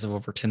 fines of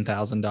over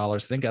 $10,000, I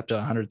think up to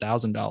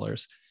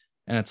 $100,000.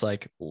 And it's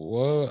like,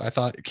 whoa, I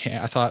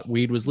thought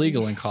weed was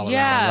legal in Colorado.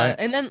 Yeah. Right?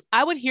 And then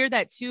I would hear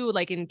that too.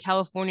 Like in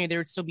California, there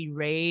would still be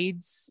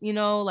raids, you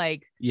know,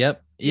 like,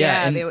 yep.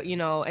 Yeah. And they, you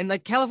know, and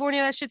like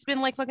California, that shit's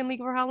been like fucking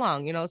legal for how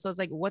long, you know? So it's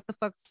like, what the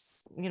fuck's,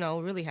 you know,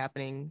 really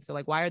happening? So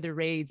like, why are there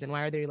raids and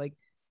why are they like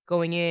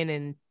going in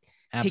and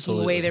taking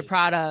away their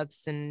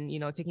products and, you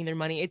know, taking their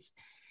money? It's,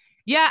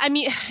 yeah, I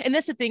mean, and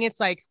that's the thing.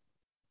 It's like,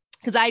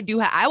 cause I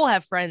will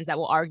have friends that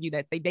will argue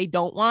that they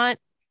don't want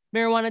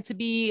marijuana to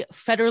be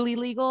federally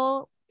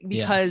legal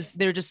because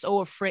they're just so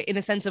afraid, in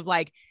a sense of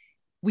like,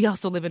 we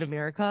also live in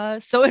America.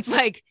 So it's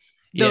like,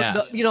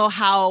 you know,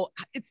 how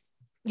it's,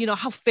 you know,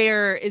 how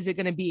fair is it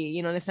going to be,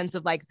 you know, in the sense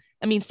of like,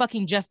 I mean,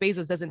 fucking Jeff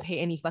Bezos doesn't pay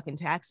any fucking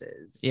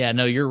taxes. Yeah,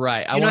 no, you're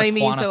right. I want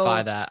to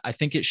quantify that. I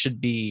think it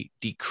should be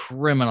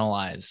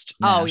decriminalized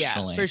nationally. Oh,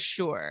 yeah, for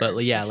sure. But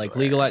yeah, like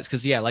legalized,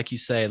 because yeah, like you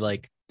say,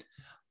 like,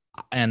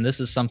 and this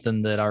is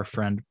something that our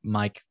friend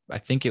Mike, I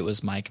think it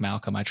was Mike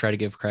Malcolm, I try to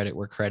give credit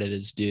where credit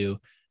is due.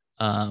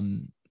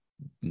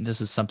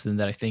 This is something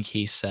that I think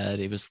he said.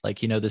 It was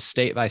like, you know, the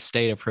state by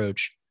state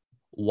approach,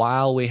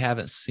 while we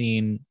haven't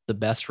seen the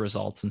best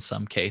results in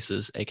some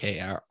cases,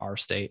 aka our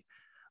state,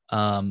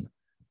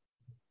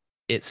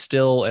 it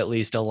still at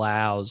least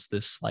allows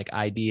this like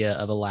idea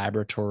of a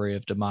laboratory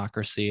of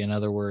democracy. In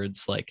other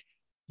words, like,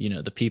 you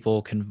know, the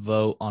people can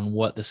vote on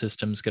what the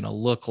system's going to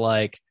look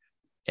like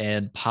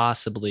and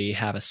possibly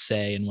have a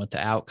say in what the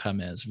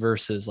outcome is,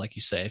 versus, like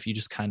you say, if you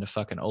just kind of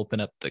fucking open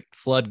up the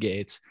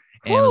floodgates,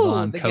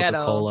 Amazon,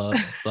 Coca-Cola,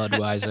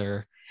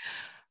 Budweiser.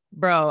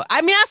 Bro,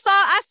 I mean,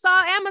 I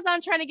saw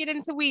Amazon trying to get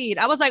into weed.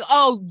 I was like,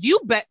 oh, you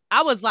bet.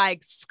 I was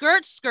like,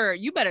 skirt.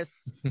 You better.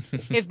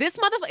 If this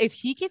motherfucker, if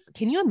he gets,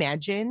 can you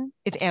imagine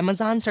if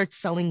Amazon starts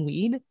selling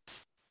weed?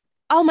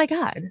 Oh my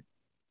God.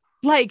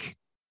 Like,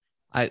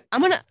 I'm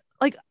gonna,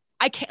 like,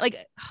 I can't,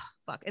 like,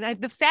 fuck. And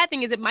the sad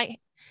thing is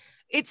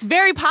it's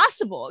very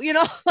possible, you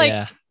know,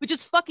 like, which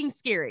is fucking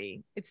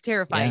scary. It's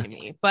terrifying to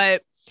me,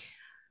 but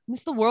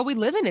it's the world we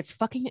live in. It's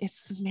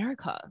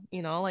America,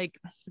 you know, like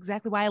that's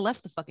exactly why I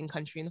left the fucking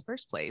country in the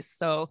first place.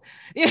 So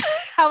yeah,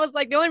 I was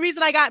like, the only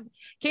reason I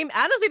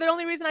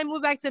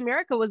moved back to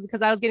America was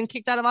because I was getting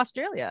kicked out of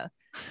Australia.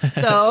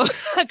 So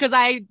because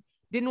I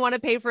didn't want to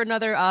pay for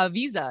another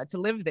visa to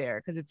live there,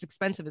 because it's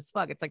expensive as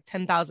fuck. It's like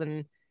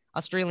 10,000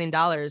 Australian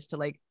dollars to,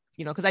 like,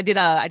 you know, because I did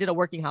a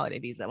working holiday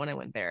visa when I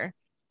went there.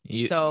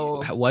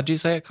 So what'd you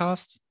say it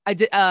costs? I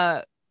did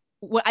a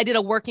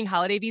working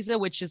holiday visa,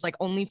 which is like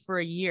only for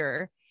a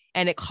year.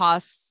 And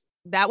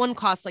that one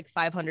costs like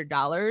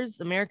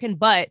 $500 American,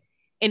 but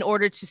in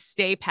order to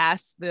stay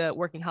past the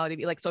working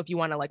holiday, like, so if you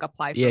want to like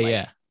apply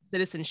for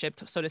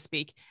citizenship, so to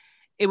speak,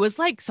 it was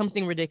like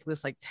something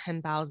ridiculous, like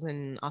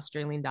 10,000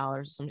 Australian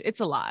dollars. It's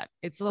a lot.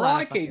 It's a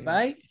lot. Rocky,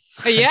 mate.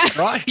 Yeah.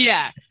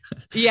 Yeah.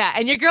 Yeah.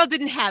 And your girl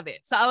didn't have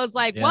it. So I was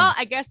like, well,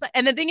 I guess.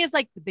 And the thing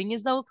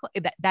is though,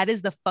 that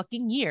is the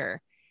fucking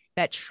year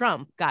that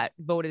Trump got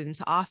voted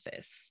into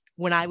office.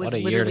 When I was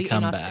literally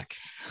in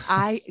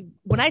Australia,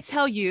 when I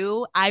tell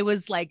you, I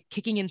was like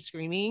kicking and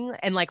screaming,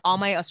 and like all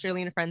my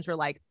Australian friends were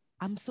like,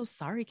 "I'm so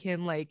sorry,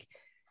 Kim, like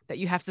that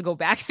you have to go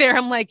back there."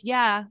 I'm like,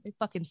 "Yeah, it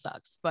fucking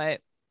sucks, but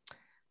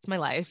it's my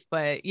life."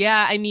 But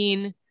yeah, I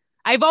mean,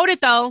 I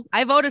voted though.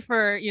 I voted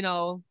for, you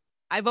know,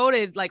 I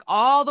voted like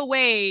all the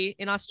way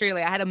in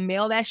Australia. I had to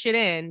mail that shit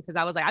in because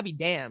I was like, I'd be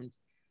damned.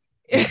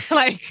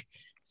 Like,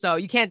 so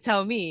you can't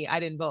tell me I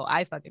didn't vote.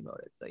 I fucking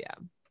voted. So yeah.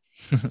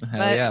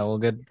 Hell yeah. Well,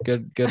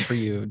 good for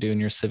you doing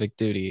your civic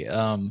duty.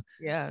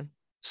 Yeah.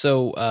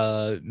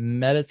 So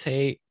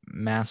meditate,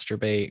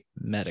 masturbate,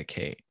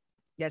 medicate.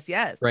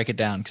 Yes. Break it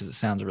down because it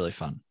sounds really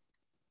fun.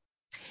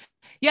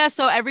 Yeah.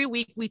 So every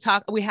week we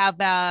have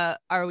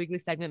our weekly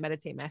segment,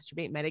 meditate,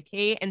 masturbate,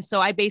 medicate. And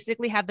so I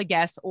basically have the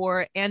guests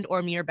or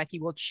me or Becky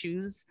will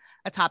choose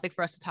a topic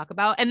for us to talk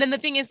about. And then the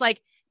thing is,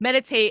 like,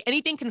 meditate,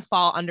 anything can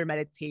fall under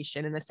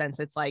meditation, in the sense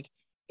it's like,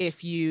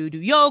 if you do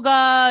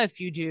yoga, if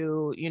you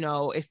do, you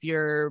know, if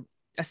you're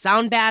a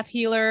sound bath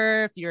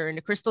healer, if you're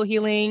into crystal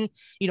healing,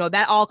 you know,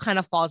 that all kind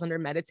of falls under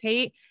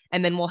meditate.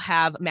 And then we'll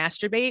have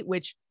masturbate,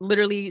 which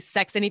literally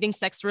anything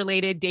sex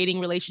related, dating,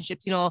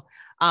 relationships, you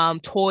know,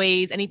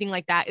 toys, anything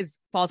like that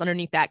falls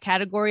underneath that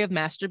category of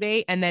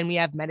masturbate. And then we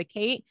have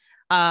medicate.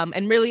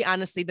 And really,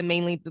 honestly,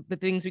 the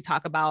things we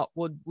talk about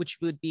which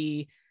would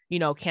be, you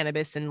know,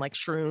 cannabis and like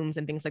shrooms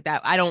and things like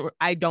that.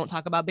 I don't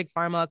talk about big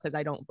pharma because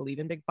I don't believe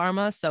in big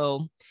pharma.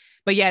 So,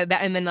 but yeah,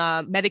 that, and then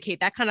medicate,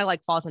 that kind of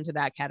like falls into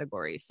that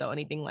category. So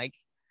anything like,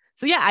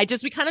 so yeah,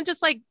 we kind of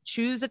just like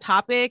choose a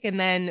topic, and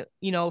then,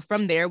 you know,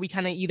 from there we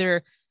kind of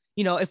either,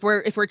 you know, if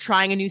we're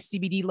trying a new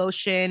CBD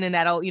lotion, and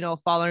that'll, you know,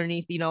 fall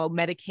underneath, you know,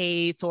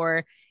 medicate,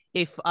 or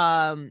if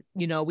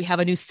you know, we have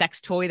a new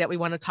sex toy that we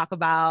want to talk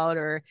about,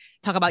 or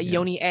talk about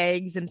yoni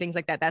eggs and things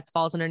like that, that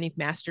falls underneath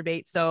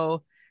masturbate.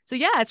 So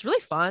yeah, it's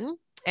really fun.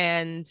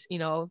 And, you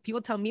know,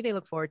 people tell me they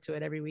look forward to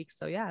it every week.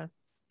 So yeah.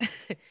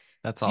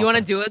 That's Do awesome. you want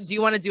to do it? Do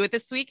you want to do it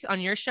this week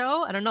on your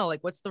show? I don't know.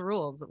 Like, what's the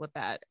rules with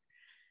that?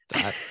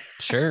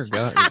 Sure.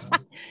 Go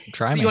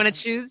try so me. You want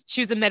to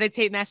choose a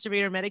meditate,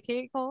 masturbate, or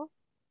medicate, Cole?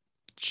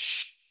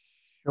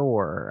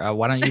 Sure.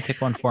 Why don't you pick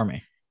one for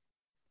me?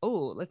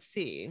 Oh, let's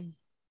see.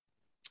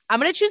 I'm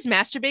going to choose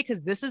masturbate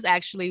because this is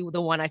actually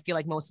the one I feel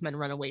like most men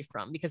run away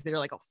from, because they're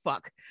like, oh,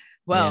 fuck.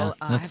 Well,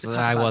 I have to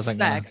talk about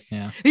sex.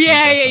 Yeah.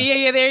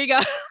 There you go.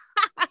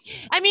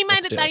 I mean,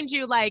 mind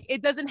you, like,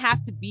 it doesn't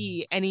have to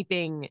be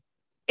anything.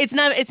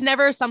 It's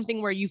never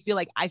something where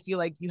I feel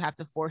like you have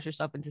to force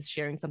yourself into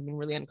sharing something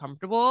really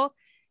uncomfortable.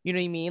 You know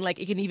what I mean? Like,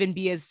 it can even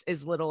be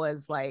as little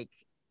as, like,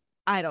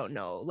 I don't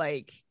know,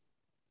 like,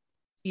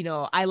 you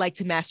know, I like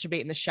to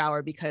masturbate in the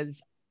shower because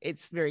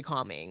it's very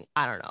calming.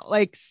 I don't know,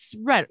 like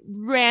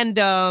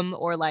random,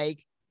 or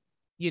like,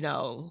 you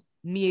know,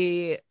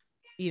 me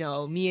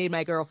and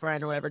my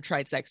girlfriend or whatever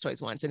tried sex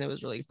toys once and it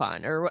was really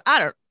fun. Or I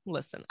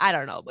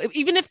don't know.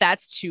 Even if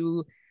that's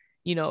too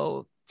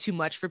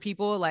much for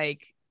people,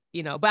 like,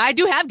 but I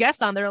do have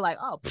guests on there like,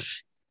 oh,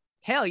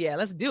 hell yeah,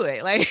 let's do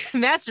it. Like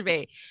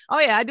masturbate. Oh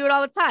yeah, I do it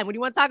all the time. What do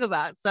you want to talk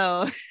about?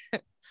 So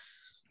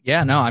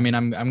yeah, no, I mean,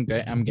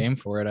 I'm game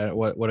for it.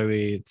 What do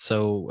we?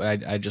 So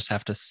I just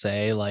have to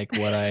say like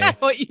what I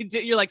what you do.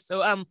 You're like,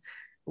 so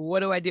what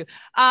do I do?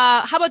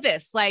 How about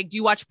this? Like, do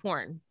you watch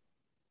porn?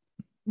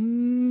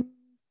 When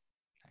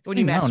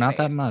you masturbate? No, not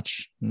that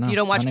much. No, you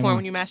don't watch porn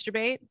when you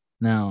masturbate?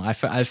 No,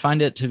 I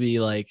find it to be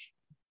like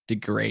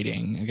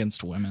degrading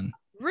against women.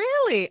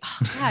 Really? Oh,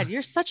 God,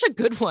 you're such a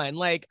good one.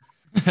 Like,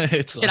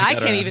 it's shit, I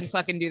can't even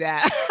fucking do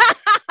that.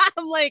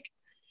 I'm like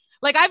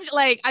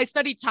I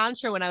studied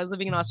tantra when I was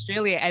living in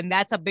Australia, and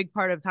that's a big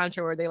part of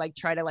tantra where they like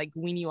try to like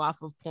wean you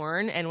off of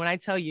porn. And when I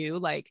tell you,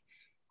 like,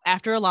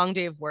 after a long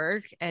day of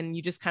work and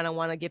you just kind of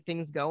want to get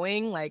things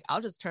going, like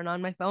I'll just turn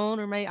on my phone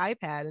or my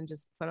iPad and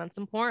just put on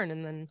some porn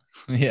and then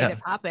get it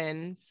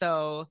popping.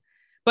 So,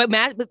 but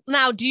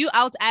now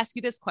I'll ask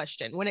you this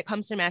question. When it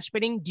comes to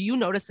masturbating, do you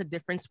notice a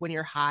difference when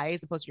you're high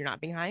as opposed to you're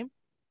not being high?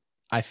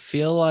 I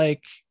feel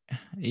like,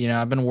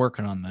 I've been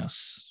working on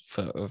this.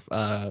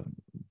 I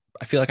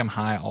feel like I'm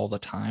high all the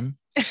time.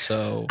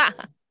 So,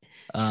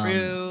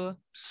 true.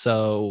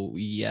 So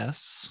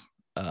yes.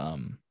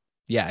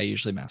 Yeah, I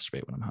usually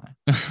masturbate when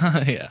I'm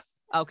high. Yeah.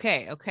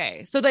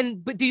 Okay. So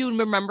then, but do you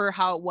remember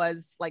how it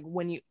was like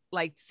when you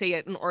like say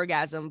an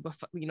orgasm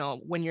before,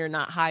 when you're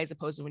not high as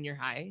opposed to when you're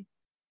high?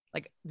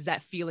 Like, is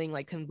that feeling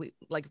like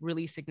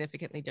really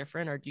significantly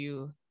different, or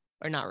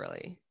not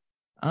really?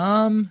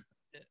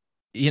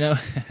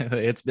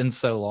 It's been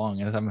so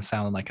long and I'm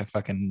sounding like a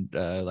fucking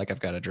like I've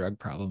got a drug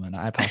problem, and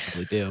I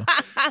possibly do.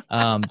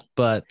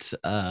 But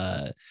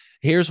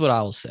here's what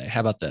I'll say. How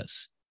about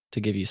this,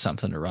 to give you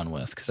something to run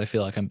with, because I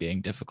feel like I'm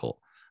being difficult.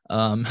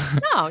 No,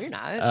 you're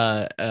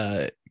not.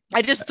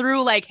 I just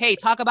threw like, hey,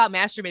 talk about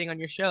masturbating on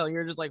your show.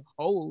 You're just like,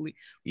 holy,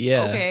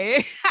 yeah,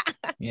 okay.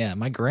 Yeah,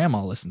 my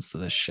grandma listens to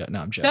this shit.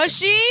 No, I'm joking. Does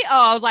she?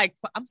 Oh, I was like,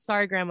 I'm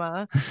sorry,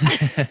 Grandma.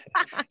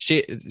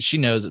 she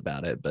knows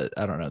about it, but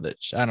I don't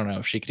know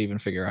if she could even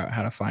figure out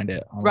how to find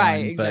it online.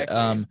 Right,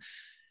 exactly.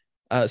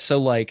 But so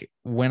like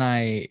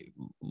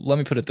let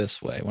me put it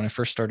this way: when I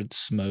first started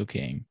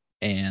smoking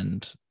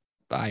and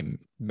I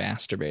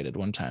masturbated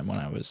one time when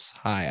I was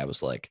high, I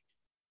was like,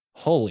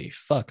 holy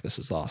fuck, this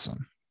is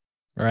awesome.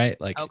 Right?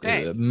 Like,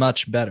 okay.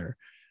 Much better.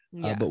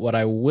 Yeah. But what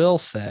I will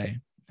say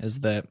is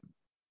that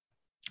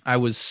I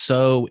was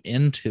so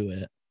into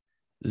it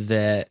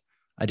that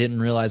I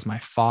didn't realize my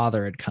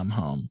father had come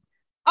home.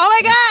 Oh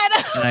my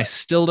God. And I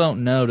still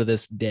don't know to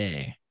this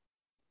day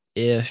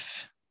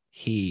if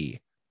he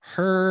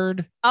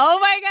heard. Oh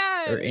my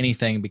God. Or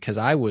anything, because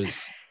I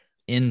was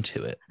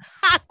into it.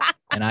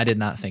 And I did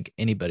not think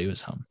anybody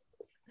was home.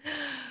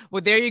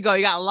 Well, there you go.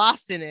 You got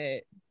lost in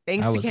it.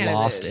 Thanks to cannabis.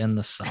 Lost in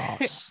the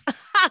sauce.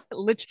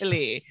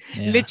 Literally.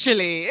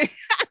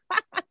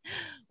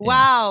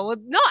 Wow. Well,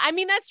 no, I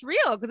mean, that's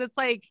real, because it's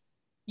like,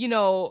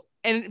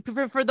 and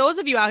for those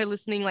of you out here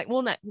listening, like,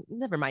 well,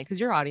 never mind, because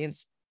your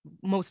audience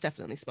most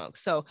definitely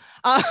smokes. So,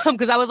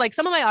 because I was like,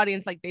 some of my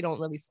audience, like, they don't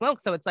really smoke.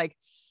 So it's like,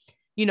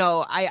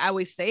 I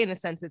always say, in a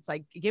sense, it's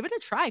like, give it a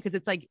try, because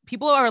it's like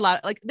people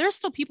are there's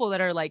still people that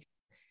are like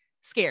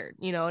scared,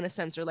 in a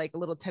sense, or like a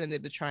little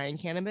tentative to trying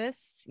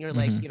cannabis,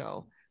 like,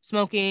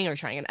 smoking or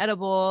trying an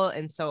edible.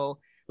 And so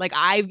like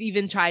I've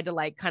even tried to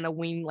like kind of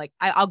wean, like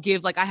I'll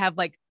give, like I have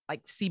like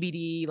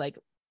CBD like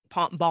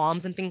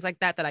bombs and things like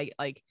that I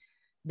like,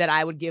 that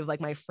I would give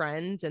like my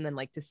friends, and then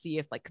like to see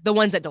if like the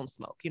ones that don't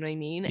smoke, you know what I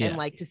mean? Yeah. And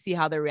like to see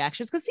how their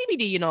reactions, because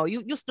CBD,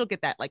 you'll still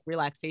get that like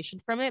relaxation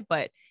from it,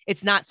 but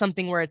it's not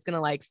something where it's gonna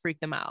like freak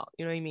them out,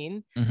 you know what I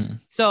mean? Mm-hmm.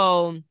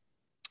 So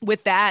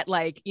with that,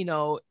 like,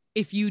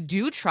 if you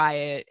do try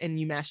it and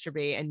you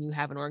masturbate and you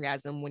have an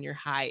orgasm when you're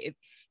high,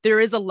 there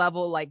is a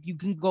level, like you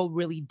can go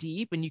really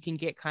deep and you can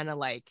get kind of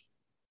like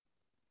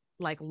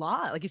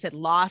lost, like you said,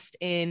 lost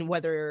in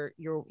whether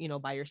you're,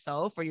 by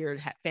yourself or you're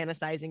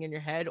fantasizing in your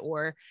head,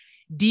 or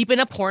deep in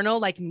a porno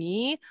like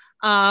me.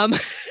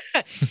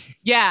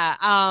 Yeah.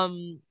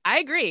 I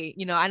agree,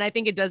 and I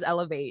think it does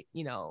elevate,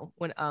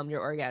 when,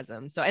 your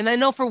orgasm. So, and I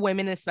know for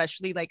women,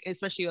 especially,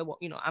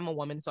 I'm a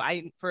woman. So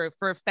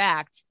for a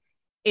fact,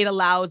 it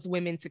allows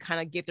women to kind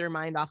of get their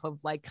mind off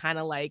of like, kind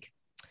of like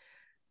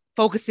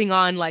focusing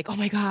on like, oh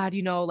my God,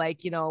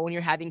 when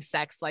you're having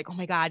sex, like, oh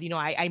my God,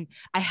 I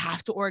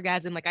have to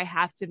orgasm, like I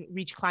have to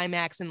reach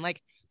climax, and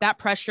like that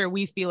pressure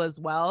we feel as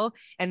well.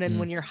 And then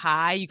when you're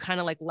high, you kind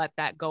of like let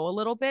that go a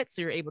little bit.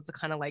 So you're able to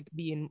kind of like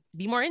be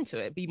more into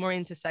it, be more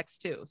into sex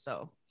too.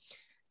 So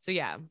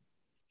yeah.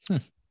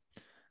 I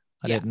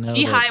didn't know.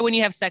 Be high when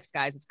you have sex,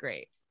 guys. It's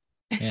great.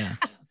 Yeah.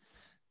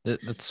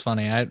 That's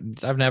funny.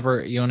 I've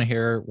never. You want to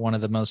hear one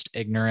of the most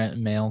ignorant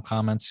male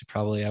comments you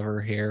probably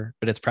ever hear,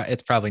 but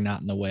it's probably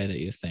not in the way that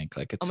you think.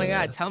 Like, it's, oh my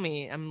God, tell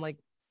me. I'm like,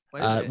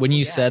 When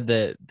you said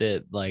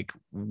that like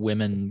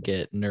women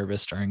get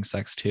nervous during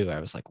sex too, I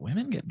was like,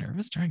 women get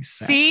nervous during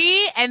sex.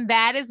 See, and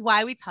that is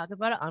why we talk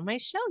about it on my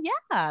show.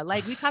 Yeah,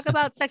 like we talk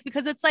about sex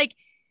because it's like,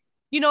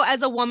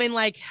 as a woman,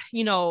 like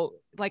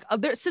like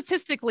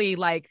statistically,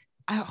 like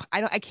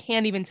I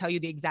can't even tell you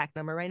the exact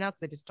number right now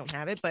because I just don't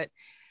have it, but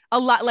a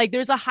lot, like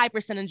there's a high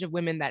percentage of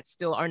women that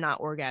still are not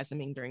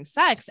orgasming during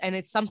sex, and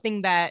it's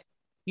something that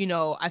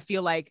I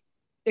feel like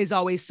is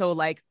always so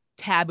like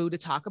taboo to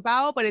talk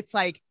about, but it's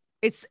like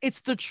it's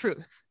the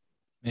truth,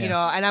 and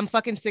I'm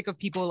fucking sick of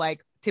people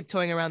like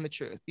tiptoeing around the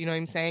truth. You know what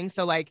I'm saying?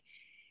 So like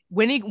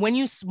when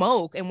you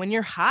smoke and when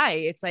you're high,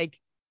 it's like,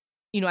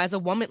 as a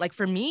woman, like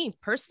for me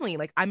personally,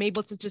 like I'm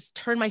able to just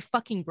turn my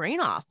fucking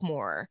brain off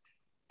more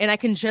and I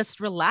can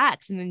just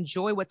relax and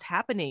enjoy what's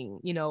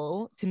happening,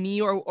 to me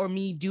or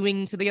me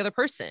doing to the other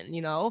person,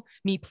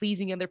 me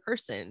pleasing the other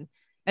person,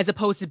 as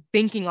opposed to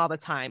thinking all the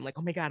time, like,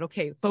 oh my God,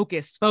 okay,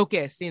 focus,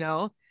 it's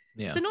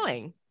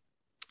annoying.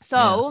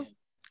 So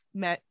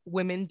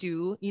women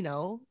do,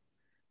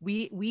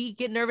 we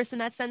get nervous in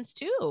that sense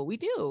too.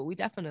 We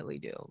definitely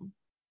do.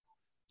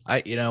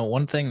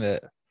 One thing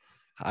that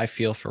I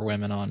feel for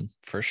women on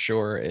for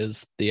sure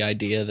is the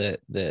idea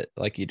that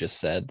like you just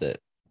said, that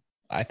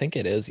I think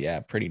it is,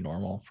 pretty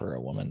normal for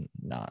a woman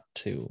not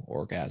to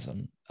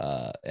orgasm.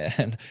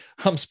 And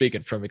I'm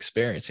speaking from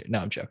experience here. No,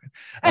 I'm joking.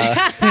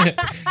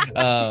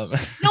 No,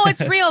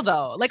 it's real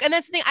though. Like, and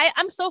that's the thing.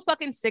 I'm so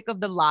fucking sick of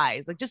the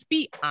lies. Like, just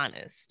be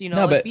honest,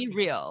 No, but be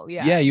real.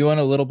 Yeah. Yeah. You want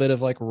a little bit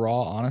of like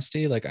raw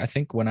honesty. Like, I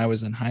think when I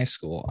was in high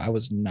school, I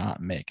was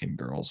not making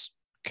girls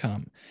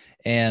come.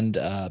 And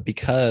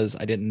because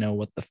I didn't know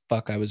what the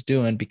fuck I was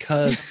doing,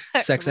 because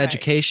sex right.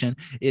 education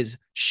is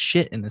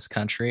shit in this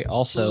country.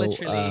 Also,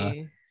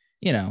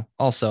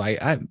 also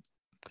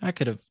I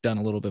could have done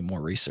a little bit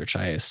more research,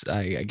 I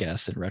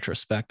guess, in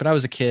retrospect, but I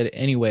was a kid.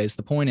 Anyways,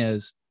 the point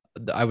is,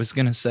 I was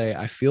going to say,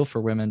 I feel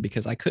for women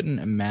because I couldn't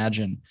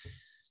imagine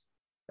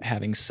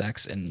having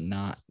sex and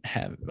not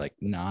having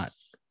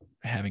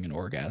an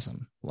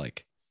orgasm.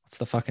 Like, what's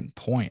the fucking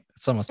point?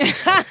 It's almost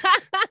it's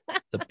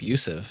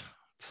abusive.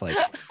 It's like,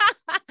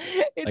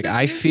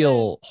 I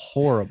feel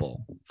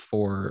horrible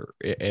for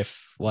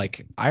if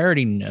like, I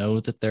already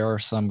know that there are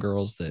some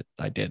girls that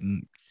I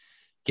didn't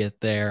get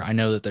there. I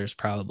know that there's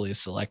probably a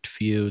select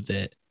few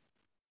that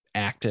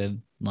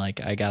acted like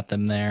I got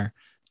them there.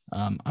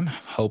 I'm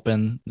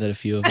hoping that a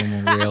few of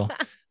them were real,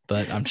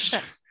 but I'm just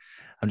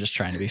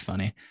trying to be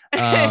funny.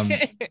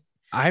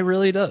 I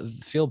really do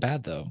feel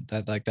bad though.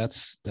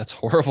 That's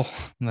horrible.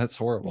 That's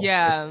horrible.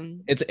 Yeah.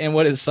 It's and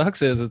what it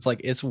sucks is it's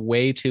like it's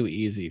way too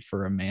easy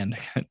for a man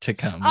to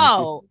come.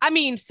 Oh, I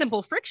mean,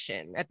 simple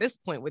friction at this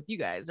point with you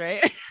guys,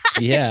 right?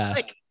 Yeah. It's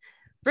like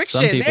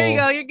friction. People, there you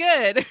go. You're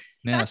good.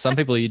 Yeah. Some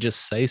people, you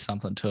just say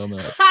something to them.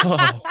 Like,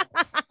 oh.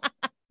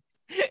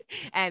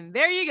 And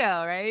there you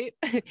go, right?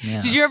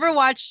 Yeah. Did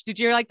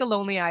you like the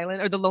Lonely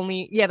Island or the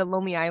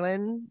Lonely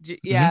Island?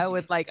 Yeah, mm-hmm.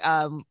 With like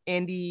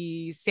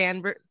Andy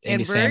Samberg.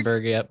 Andy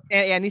Samberg, yep.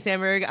 Andy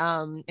Samberg.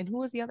 And who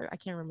was the other? I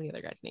can't remember the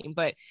other guy's name,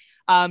 but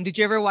did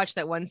you ever watch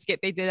that one skit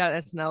they did on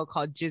SNL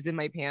called Jizz in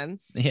My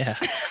Pants? Yeah.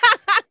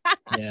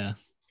 Yeah.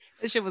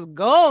 This shit was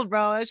gold,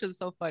 bro. That shit was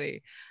so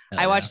funny. Oh,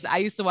 I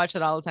used to watch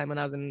that all the time when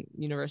I was in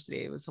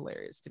university. It was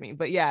hilarious to me.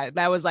 But yeah,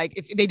 that was like,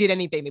 if they did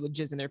anything, they would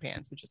jizz in their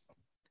pants, which is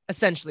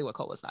essentially what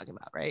Cole was talking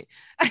about, right?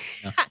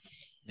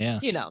 Yeah.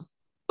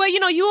 But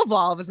you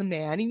evolve as a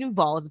man, you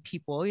evolve as a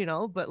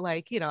people, but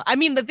like, I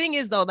mean, the thing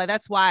is though,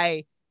 that's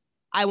why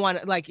I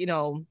want like,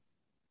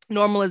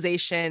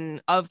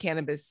 normalization of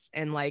cannabis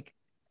and like,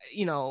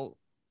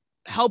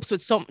 helps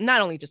with so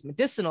not only just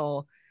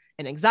medicinal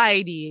and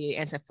anxiety,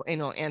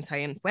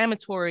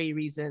 anti-inflammatory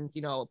reasons,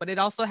 but it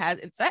also has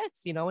in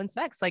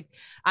sex, like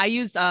I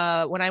used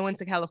when I went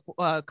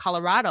to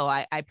Colorado,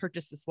 I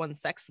purchased this one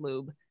sex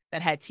lube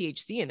that had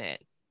THC in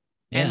it.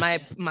 Yeah. And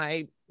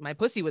my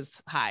pussy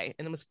was high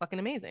and it was fucking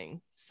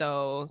amazing.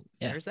 So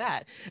there's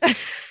that.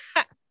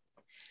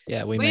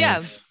 Yeah, we may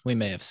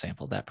have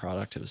sampled that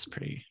product. It was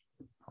pretty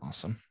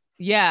awesome.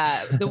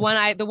 Yeah, the one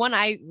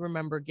I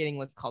remember getting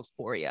was called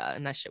Foria,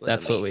 and that shit was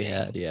that's amazing. What we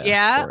had.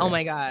 Yeah. Oh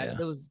my God,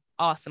 It was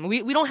awesome.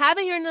 We don't have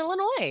it here in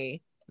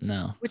Illinois.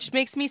 No. Which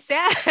makes me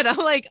sad. I'm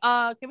like,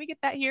 can we get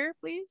that here,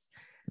 please?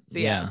 So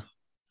yeah.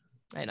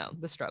 I know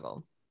the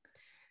struggle.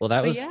 Well,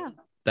 that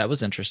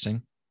was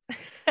interesting.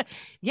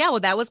 Yeah,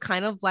 well, that was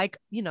kind of like,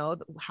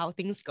 how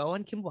things go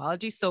in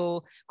Kimboology.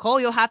 So Cole,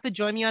 you'll have to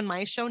join me on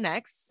my show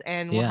next,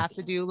 and we'll have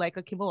to do like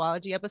a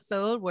Kimboology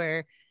episode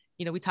where,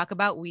 we talk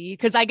about weed.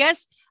 Because I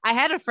guess I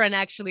had a friend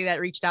actually that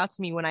reached out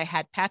to me when I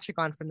had Patrick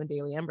on from the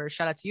Daily Ember.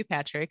 Shout out to you,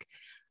 Patrick.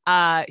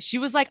 She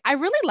was like, I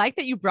really like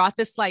that you brought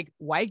this like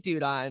white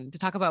dude on to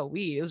talk about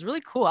weed. It was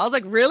really cool. I was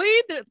like, really?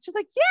 She's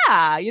like,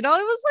 yeah, it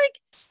was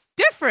like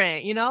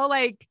different,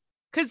 like,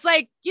 because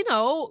like,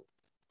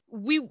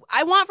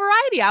 I want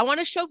variety. I want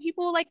to show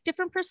people like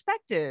different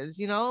perspectives,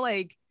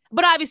 like,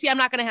 but obviously I'm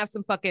not going to have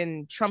some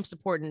fucking Trump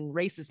supporting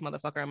racist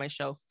motherfucker on my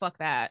show. Fuck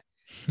that.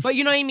 But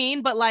you know what I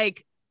mean? But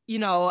like,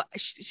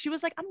 she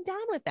was like, I'm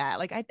down with that.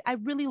 Like, I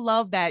really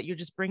love that you're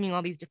just bringing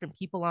all these different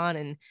people on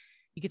and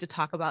you get to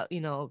talk about,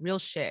 real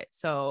shit.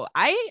 So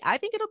I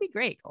think it'll be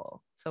great,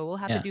 Cole. So we'll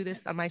have to do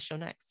this on my show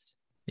next.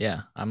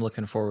 Yeah, I'm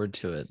looking forward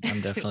to it.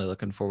 I'm definitely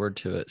looking forward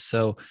to it.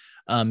 So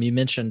you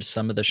mentioned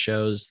some of the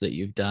shows that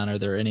you've done. Are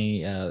there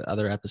any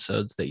other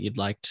episodes that you'd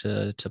like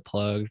to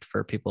plug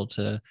for people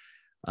to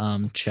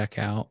check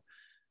out?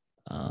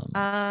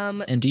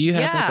 And do you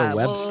have like a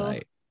website? Well,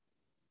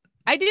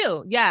 I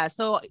do. Yeah.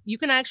 So you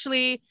can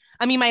actually,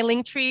 my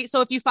link tree.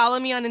 So if you follow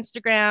me on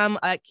Instagram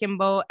at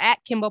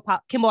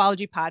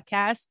Kimboology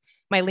Podcast,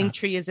 my link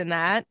tree is in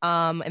that.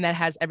 And that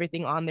has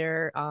everything on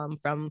there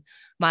from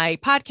my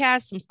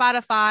podcast, from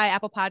Spotify,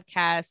 Apple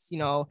Podcasts,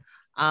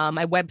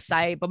 my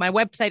website. But my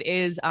website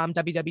is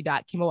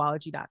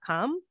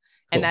www.kimboology.com.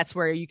 And that's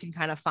where you can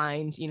kind of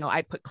find,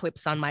 I put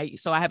clips on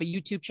so I have a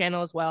YouTube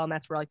channel as well. And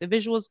that's where like the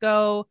visuals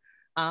go.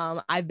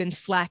 I've been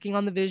slacking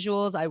on the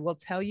visuals, I will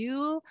tell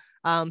you,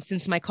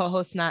 since my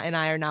co-host and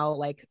I are now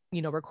like,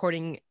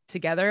 recording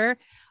together.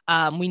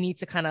 We need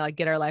to kind of like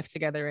get our life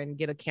together and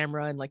get a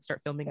camera and like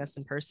start filming us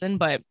in person.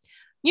 But,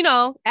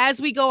 as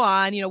we go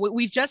on,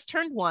 we've just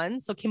turned 1.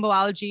 So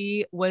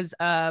Kimboology was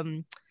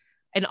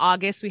in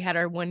August, we had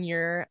our 1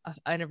 year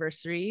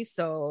anniversary.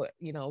 So,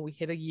 we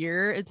hit a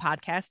year in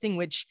podcasting,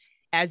 which,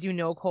 as you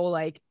know, Cole,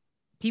 like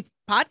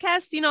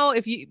podcasts,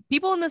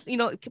 people in this,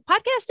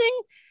 podcasting,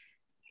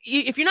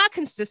 if you're not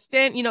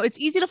consistent, it's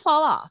easy to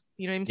fall off.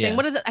 You know what I'm saying?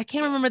 What is it? I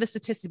can't remember the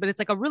statistics, but it's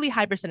like a really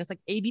high percent. It's like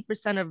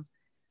 80% of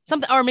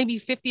something, or maybe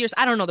 50, or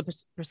I don't know the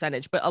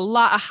percentage, but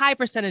a high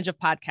percentage of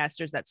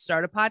podcasters that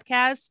start a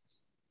podcast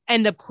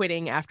end up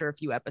quitting after a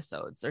few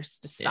episodes, or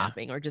just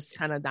stopping, or just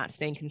kind of not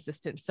staying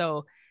consistent.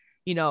 So,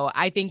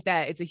 I think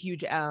that it's a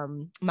huge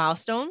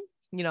milestone,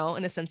 in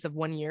a sense of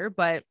 1 year.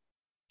 But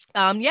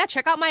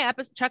check out my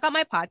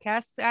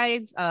podcast,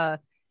 guys.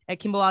 At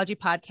Kimboology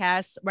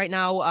Podcast. Right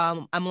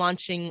now, I'm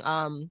launching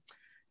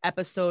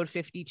episode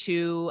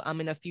 52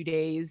 in a few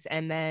days.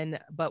 And then,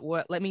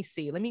 let me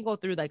see. Let me go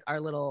through like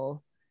our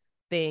little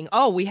thing.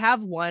 Oh, we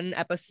have one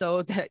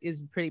episode that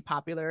is pretty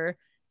popular.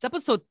 It's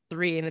episode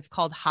 3, and it's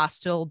called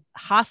Hostile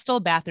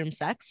Bathroom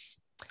Sex.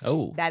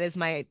 Oh, that is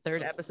my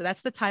 3rd episode.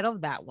 That's the title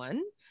of that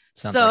one.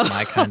 Sounds like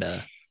my kind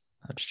of.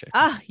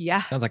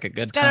 Yeah. Sounds like a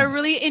good. It's got a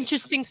really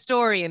interesting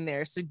story in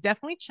there, so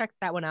definitely check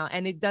that one out.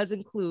 And it does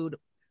include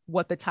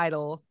what the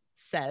title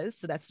says,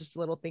 so that's just a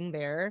little thing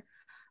there.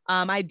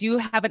 I do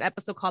have an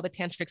episode called the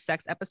Tantric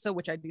Sex episode,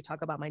 which I do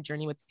talk about my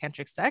journey with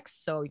tantric sex,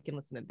 so you can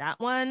listen to that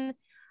one.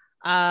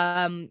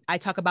 I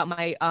talk about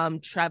my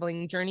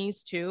traveling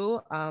journeys too.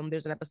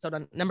 There's an episode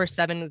on number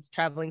 7 is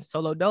traveling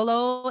solo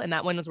dolo, and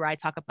that one is where I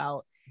talk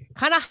about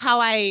kind of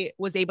how I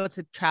was able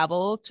to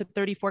travel to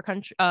 34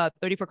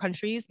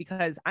 countries,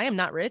 because I am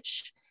not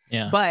rich.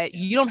 Yeah. But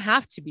you don't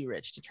have to be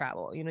rich to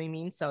travel. You know what I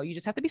mean? So you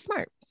just have to be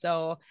smart.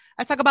 So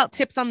I talk about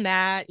tips on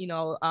that,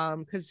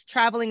 because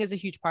traveling is a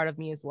huge part of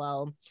me as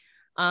well.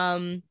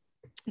 I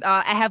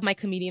have my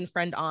comedian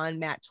friend on,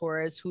 Matt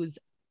Torres, who's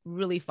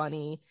really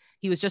funny.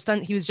 He was just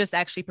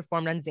actually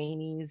performed on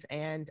Zanies,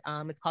 and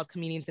it's called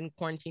Comedians in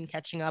Quarantine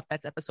Catching Up.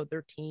 That's episode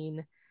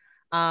 13.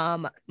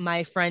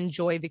 My friend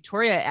Joy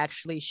Victoria,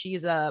 actually,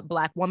 she's a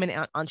Black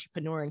woman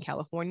entrepreneur in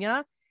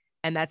California.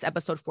 And that's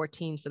episode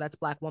 14. So that's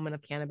Black Woman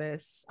of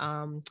Cannabis.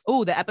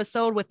 The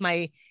episode with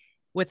my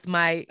when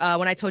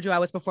I told you I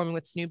was performing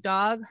with Snoop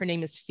Dogg, her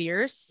name is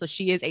Fierce. So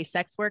she is a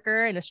sex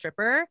worker and a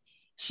stripper.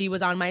 She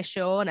was on my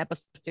show on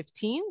episode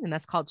 15, and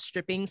that's called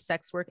Stripping,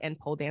 Sex Work, and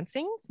Pole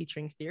Dancing,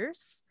 featuring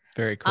Fierce.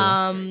 Very cool.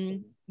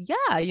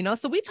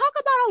 So we talk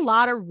about a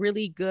lot of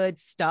really good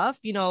stuff,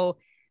 a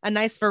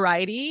nice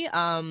variety.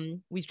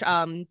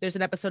 There's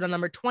an episode on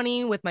number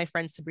 20 with my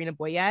friend Sabrina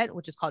Boyette,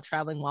 which is called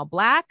Traveling While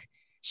Black.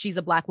 She's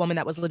a Black woman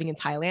that was living in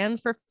Thailand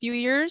for a few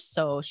years.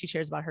 So she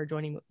shares about her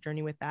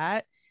journey with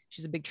that.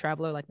 She's a big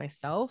traveler like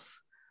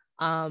myself.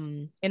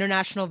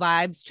 International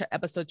Vibes,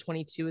 episode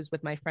 22 is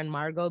with my friend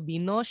Margot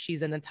Bino.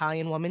 She's an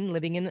Italian woman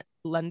living in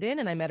London,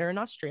 and I met her in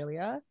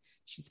Australia.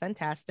 She's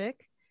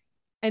fantastic.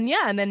 And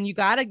then you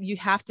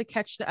have to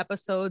catch the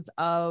episodes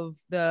of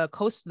the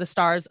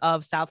Stars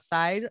of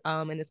Southside.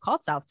 And it's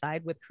called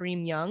Southside, with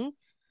Kareem Young.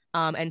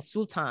 And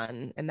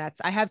Sultan. And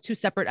I have 2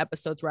 separate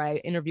episodes where I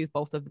interview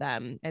both of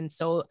them. And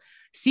so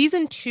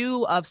season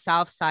 2 of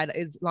Southside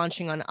is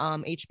launching on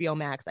HBO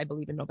Max, I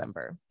believe, in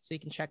November. So you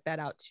can check that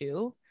out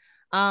too.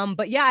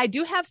 But yeah, I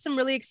do have some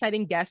really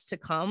exciting guests to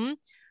come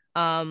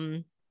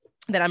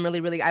that I'm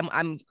really,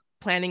 I'm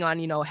planning on,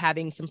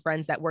 having some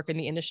friends that work in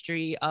the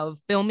industry of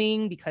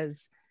filming,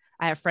 because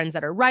I have friends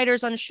that are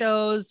writers on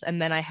shows.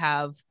 And then I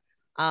have,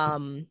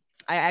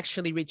 I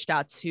actually reached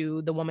out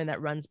to the woman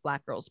that runs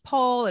Black Girls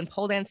Pole and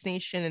Pole Dance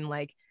Nation, and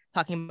like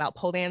talking about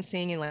pole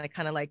dancing and like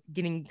kind of like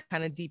getting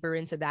kind of deeper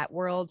into that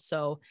world.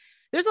 So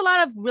there's a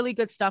lot of really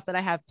good stuff that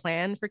I have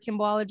planned for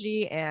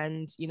Kimboology.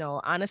 And,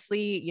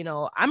 honestly,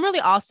 I'm really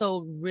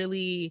also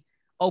really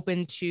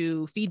open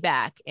to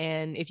feedback.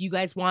 And if you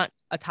guys want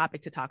a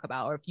topic to talk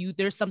about, or if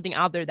there's something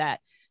out there that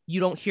you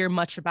don't hear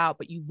much about,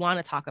 but you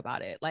want to talk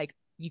about it, like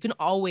you can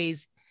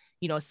always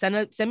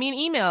send me an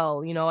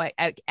email,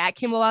 at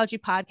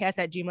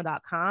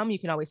kimboologypodcast@gmail.com. You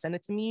can always send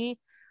it to me.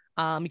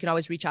 You can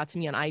always reach out to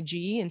me on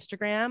IG,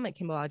 Instagram at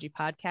Kimboology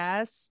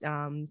Podcast.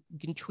 You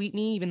can tweet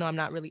me, even though I'm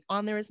not really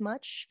on there as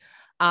much.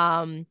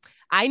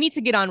 I need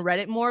to get on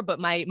Reddit more, but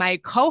my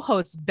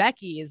co-host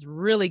Becky is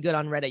really good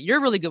on Reddit.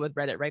 You're really good with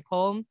Reddit, right,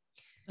 Cole?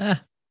 Yeah.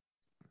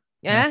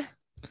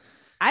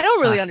 I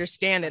don't really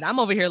understand it. I'm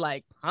over here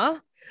like, huh?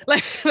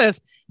 Like the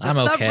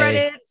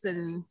subreddits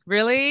and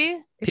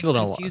really, people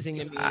don't confusing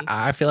to me.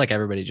 I feel like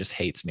everybody just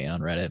hates me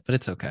on Reddit, but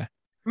it's okay.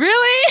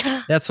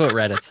 Really? That's what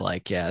Reddit's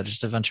like. Yeah,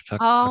 just a bunch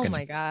of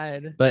my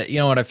god. But you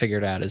know what I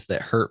figured out is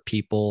that hurt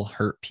people,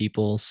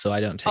 so I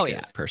don't take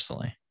it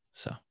personally.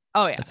 So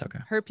it's okay.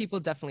 Hurt people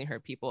definitely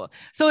hurt people.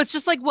 So it's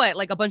just like what,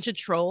 like a bunch of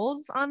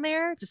trolls on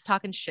there just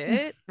talking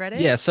shit. Reddit.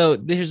 Yeah. So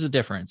here's the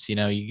difference.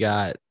 You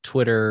got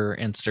Twitter,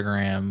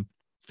 Instagram,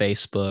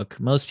 Facebook.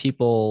 Most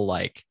people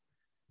like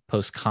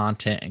post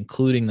content,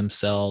 including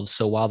themselves.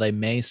 So while they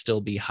may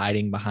still be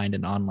hiding behind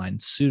an online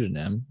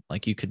pseudonym,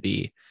 like you could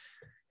be,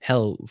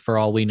 hell, for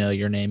all we know,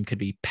 your name could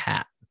be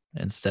Pat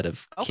instead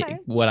of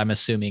what I'm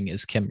assuming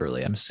is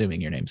Kimberly. I'm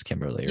assuming your name's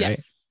Kimberly, right?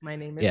 Yes, my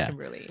name is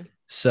Kimberly.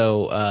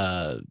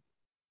 So,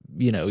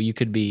 you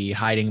could be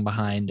hiding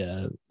behind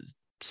a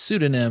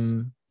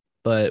pseudonym,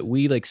 but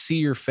we like see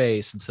your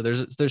face. And so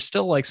there's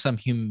still like some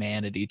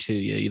humanity to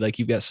you. Like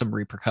you've got some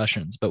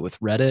repercussions, but with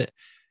Reddit,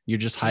 you're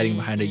just hiding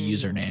behind a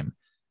username.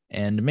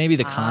 And maybe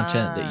the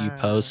content that you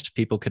post,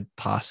 people could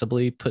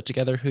possibly put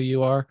together who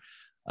you are.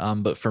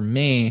 But for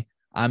me,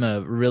 I'm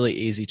a really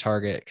easy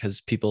target because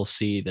people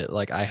see that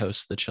like I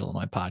host the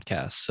Chillinois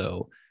podcast.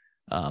 So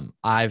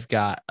I've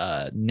got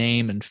a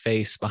name and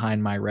face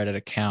behind my Reddit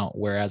account,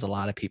 whereas a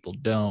lot of people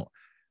don't.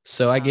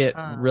 So I get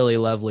really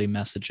lovely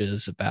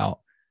messages about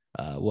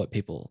what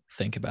people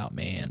think about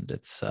me. And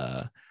it's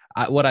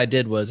what I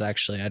did was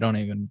actually, I don't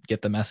even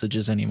get the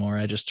messages anymore.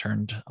 I just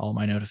turned all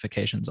my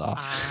notifications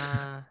off.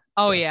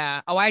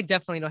 Yeah. Oh, I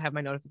definitely don't have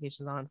my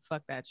notifications on.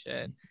 Fuck that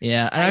shit.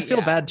 Yeah. And I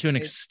feel bad to an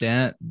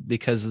extent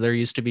because there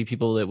used to be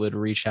people that would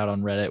reach out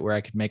on Reddit where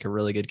I could make a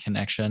really good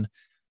connection.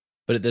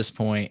 But at this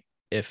point,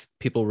 if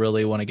people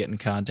really want to get in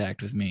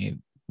contact with me,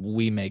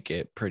 we make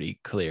it pretty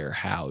clear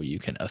how you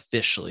can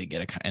officially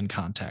get in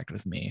contact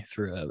with me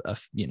through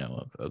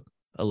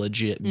a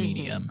legit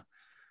medium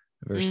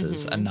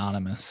versus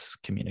anonymous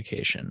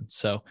communication.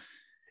 So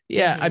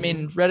yeah, I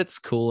mean, Reddit's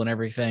cool and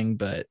everything,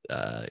 but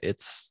I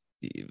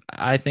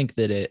think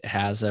that it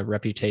has a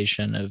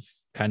reputation of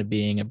kind of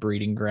being a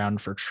breeding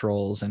ground for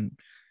trolls, and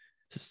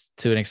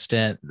to an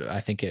extent,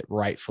 I think it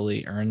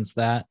rightfully earns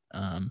that.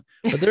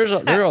 But there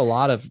are a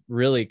lot of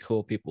really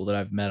cool people that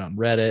I've met on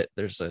Reddit.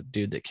 There's a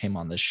dude that came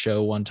on this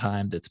show one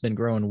time that's been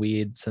growing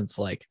weed since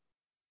like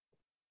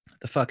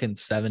the fucking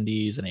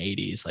 70s and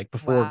 80s, like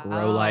before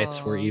grow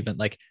lights were even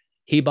like.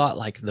 He bought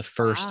like the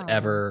first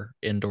ever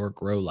indoor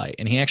grow light,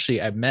 and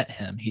I've met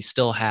him. He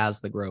still has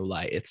the grow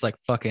light. It's like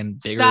fucking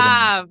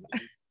bigger.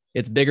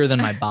 It's bigger than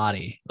my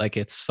body. Like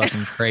it's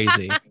fucking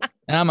crazy.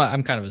 And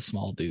I'm kind of a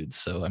small dude.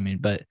 So, I mean,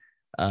 but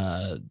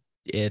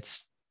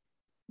it's,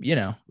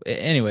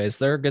 anyways,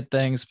 there are good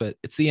things, but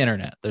it's the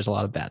internet. There's a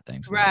lot of bad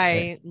things.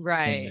 Right.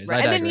 Anyways,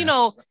 and then,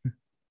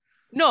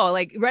 no,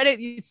 like Reddit,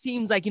 it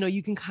seems like,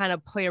 you can kind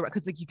of play around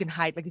because like you can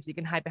hide, like you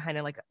can hide behind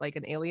it like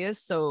an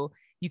alias. So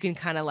you can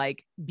kind of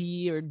like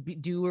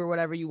do or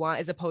whatever you want,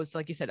 as opposed to,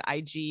 like you said,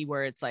 IG,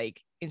 where it's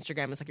like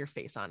Instagram, it's like your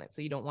face on it.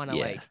 So you don't want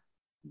to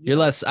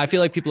I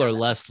feel like people are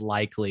less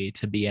likely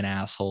to be an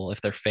asshole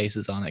if their face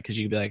is on it, because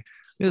you'd be like,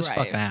 this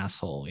fucking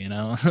asshole,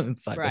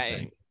 it's like a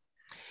thing.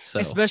 So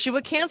especially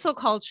with cancel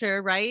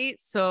culture, right?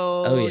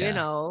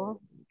 So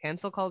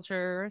cancel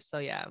culture. So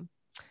yeah.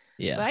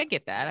 But I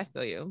get that. I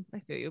feel you.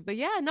 But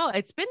yeah, no,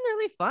 it's been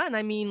really fun.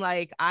 I mean,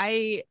 like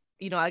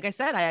like I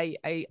said,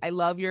 I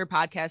love your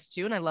podcast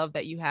too. And I love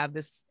that you have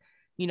this,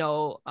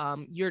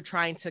 you're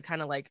trying to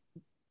kind of like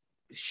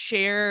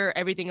share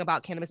everything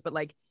about cannabis, but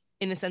like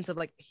in the sense of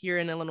like here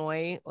in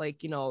Illinois,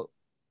 like,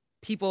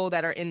 people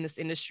that are in this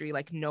industry,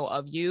 like know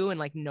of you and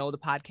like know the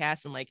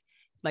podcast and like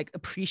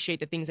appreciate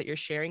the things that you're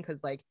sharing. Cause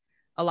like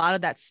a lot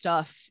of that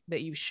stuff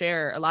that you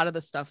share, a lot of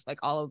the stuff, like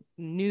all of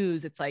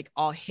news, it's like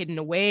all hidden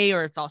away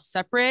or it's all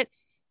separate.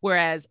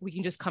 Whereas we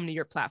can just come to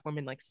your platform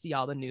and like see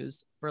all the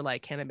news for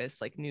like cannabis,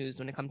 like news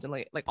when it comes in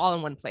like all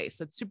in one place.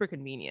 So it's super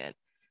convenient.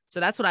 So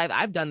that's what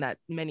I've done that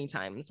many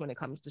times when it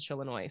comes to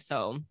Chillinois.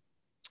 So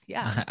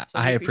yeah,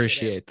 I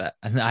appreciate that.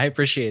 And I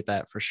appreciate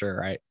that for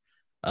sure.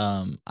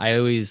 I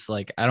always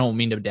I don't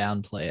mean to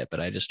downplay it, but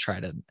I just try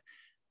to,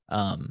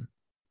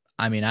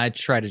 I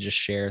try to just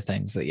share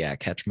things that,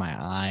 catch my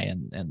eye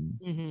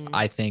and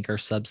I think are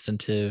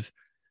substantive.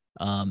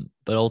 But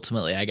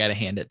ultimately I got to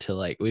hand it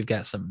to we've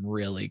got some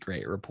really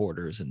great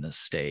reporters in this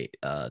state.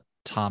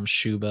 Tom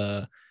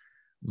Schuba,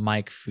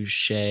 Mike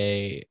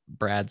Fouché,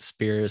 Brad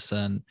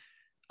Spearson,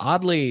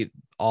 oddly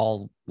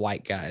all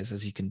white guys,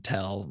 as you can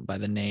tell by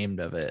the names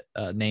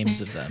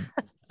of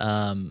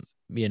them.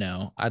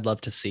 I'd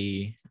love to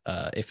see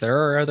if there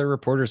are other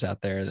reporters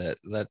out there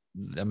that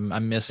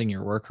I'm missing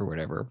your work or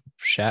whatever.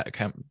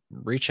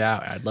 Reach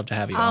out. I'd love to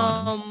have you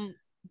on.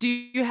 Do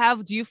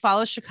you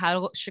follow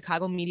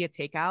Chicago Media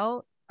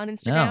Takeout on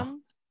Instagram?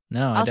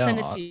 No, I'll send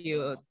it to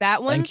you.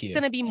 That one's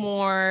gonna be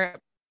more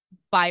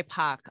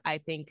BIPOC, I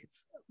think,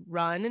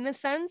 run in a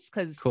sense,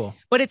 cool.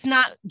 But it's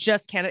not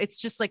just Canada, it's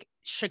just like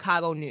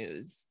Chicago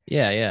news.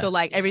 Yeah. So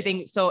like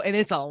everything, and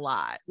it's a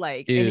lot,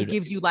 like, dude. And it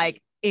gives you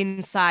like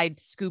inside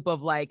scoop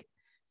of like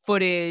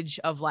footage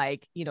of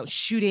like,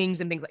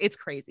 shootings and things. It's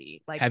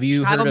crazy. Like, have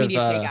you Chicago heard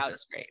Media of Takeout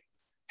is great.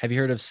 Have you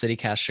heard of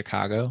CityCast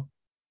Chicago?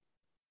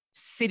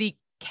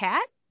 CityCast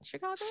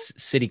Chicago?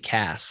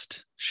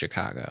 CityCast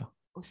Chicago.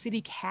 Oh,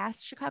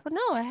 CityCast Chicago?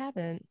 No, I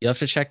haven't. You'll have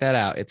to check that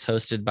out. It's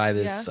hosted by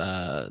this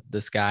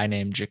this guy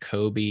named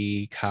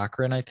Jacoby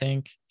Cochran, I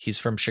think. He's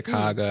from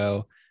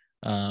Chicago,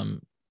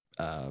 person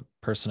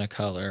of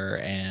color,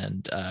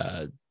 and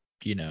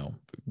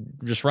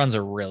just runs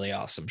a really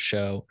awesome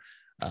show.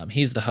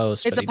 He's the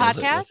host. It's a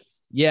podcast?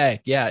 Yeah.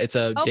 It's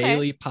a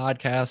daily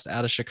podcast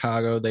out of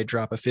Chicago. They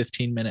drop a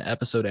 15-minute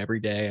episode every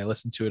day. I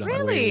listen to it on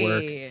my way to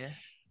work.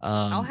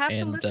 I'll have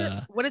to look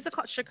at what is it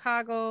called?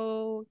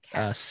 Chicago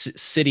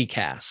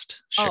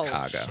CityCast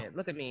Chicago. Oh, shit.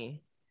 Look at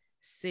me.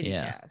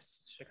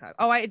 CityCast Chicago.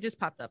 Oh, it just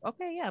popped up.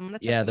 Okay, yeah, I'm gonna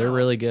check them they're out.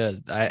 really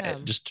good. I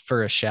just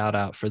for a shout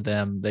out for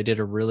them. They did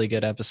a really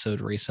good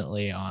episode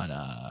recently on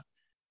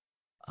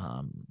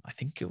I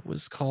think it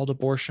was called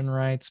abortion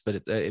rights,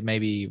 but it may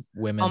be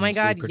women's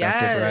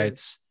reproductive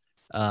rights.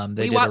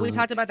 We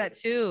talked about that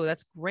too.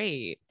 That's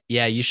great.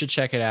 Yeah, you should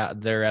check it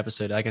out. Their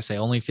episode, like I say,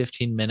 only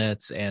 15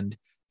 minutes, and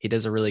he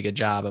does a really good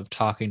job of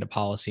talking to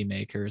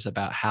policymakers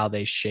about how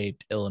they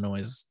shaped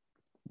Illinois'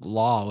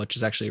 law, which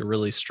is actually a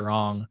really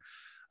strong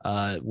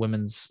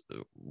women's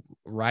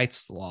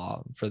rights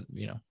law for,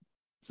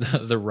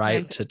 the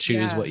right to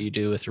choose what you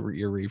do with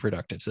your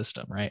reproductive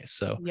system. Right.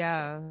 So,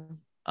 yeah.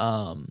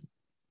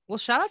 Well,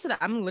 shout out to that.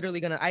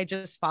 I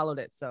just followed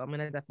it, so I'm going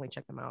to definitely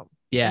check them out.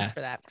 Yeah. Thanks for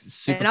that.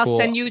 Super and I'll cool.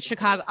 send you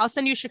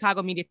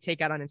Chicago Media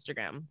Takeout on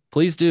Instagram.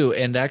 Please do.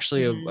 And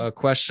actually a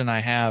question I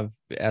have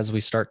as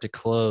we start to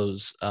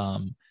close,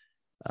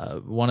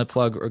 want to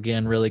plug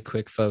again, really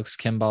quick, folks,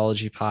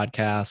 Kimbology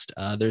podcast.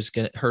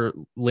 Her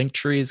link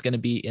tree is going to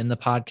be in the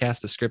podcast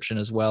description,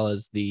 as well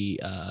as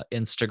the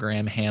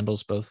Instagram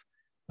handles, both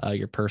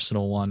your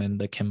personal one and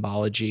the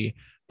Kimbology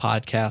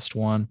podcast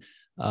one.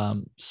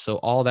 So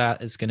all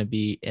that is going to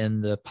be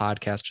in the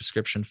podcast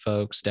description,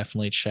 folks.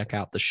 Definitely check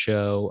out the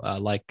show.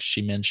 Like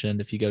she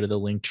mentioned, if you go to the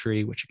link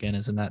tree, which again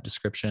is in that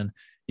description,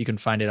 you can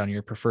find it on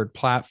your preferred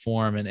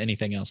platform and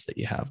anything else that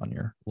you have on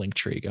your link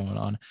tree going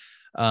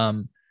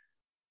on.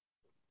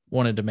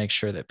 Wanted to make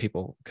sure that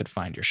people could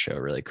find your show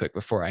really quick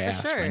before I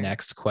ask my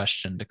next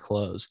question to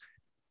close,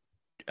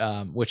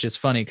 which is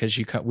funny because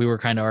we were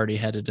kind of already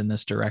headed in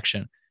this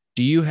direction.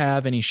 Do you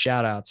have any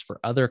shout outs for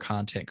other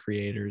content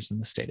creators in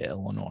the state of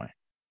Illinois?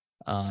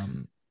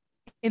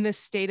 In the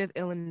state of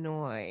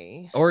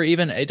Illinois, or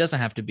even it doesn't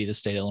have to be the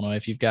state of Illinois.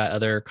 If you've got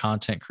other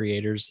content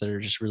creators that are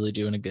just really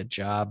doing a good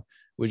job,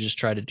 we just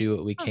try to do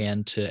what we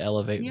can to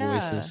elevate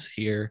voices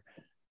here.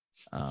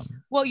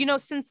 Well,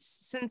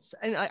 since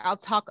I'll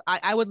talk,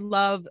 I would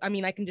love,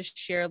 I can just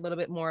share a little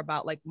bit more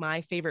about like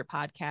my favorite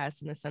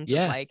podcasts in the sense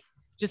of like,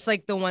 just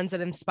like the ones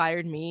that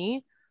inspired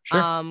me.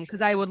 Sure.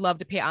 Because I would love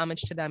to pay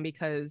homage to them,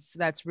 because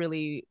that's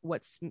really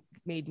what's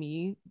made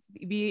me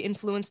be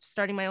influenced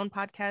starting my own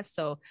podcast.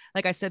 So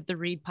like I said, the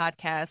Read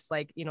podcast,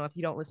 like, if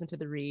you don't listen to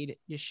the Read,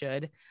 you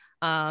should.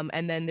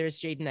 And then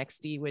there's Jaden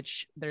XD,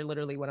 which they're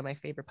literally one of my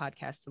favorite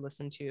podcasts to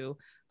listen to.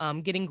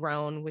 Getting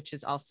Grown, which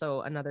is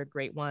also another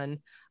great one.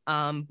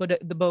 But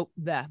the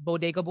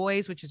Bodega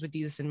Boys, which is with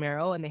Jesus and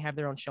Mero, and they have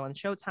their own show on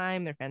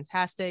Showtime. They're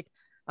fantastic.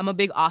 I'm a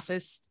big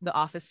The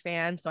Office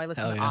fan, so I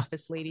listen to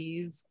Office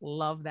Ladies.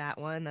 Love that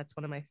one. That's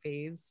one of my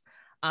faves.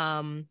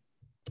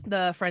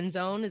 The Friend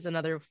Zone is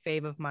another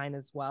fave of mine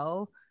as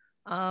well.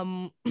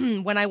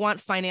 When I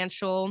want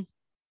financial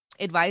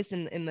advice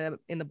in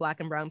the Black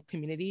and Brown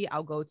community,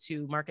 I'll go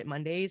to Market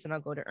Mondays and I'll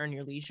go to Earn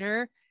Your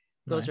Leisure.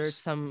 Those are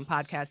some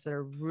podcasts that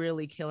are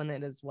really killing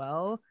it as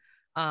well.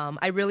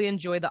 I really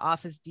enjoy The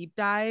Office Deep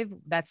Dive.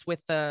 That's with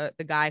the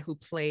guy who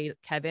played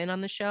Kevin on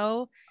the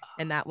show.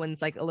 And that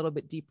one's like a little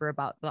bit deeper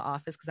about The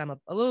Office, because I'm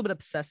a little bit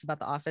obsessed about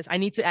The Office. I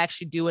need to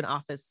actually do an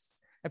Office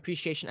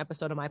appreciation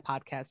episode of my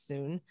podcast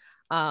soon.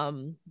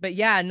 But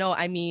yeah, no,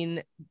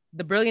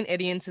 The Brilliant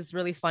Idiots is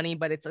really funny,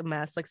 but it's a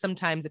mess. Like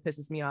sometimes it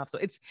pisses me off. So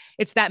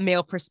it's that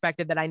male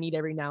perspective that I need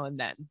every now and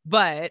then.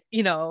 But,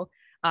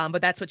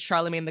 but that's with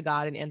Charlamagne the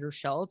God and Andrew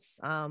Schultz.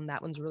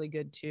 That one's really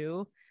good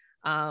too.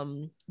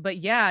 But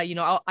yeah,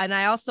 and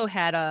I also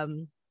had,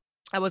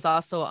 I was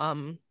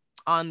also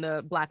on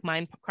the Black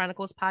Mind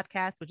Chronicles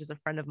podcast, which is a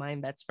friend of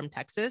mine that's from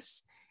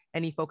Texas,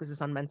 and he focuses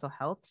on mental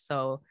health.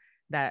 So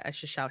that I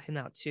should shout him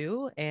out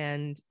too.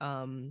 And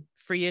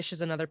Free-ish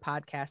is another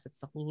podcast.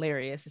 It's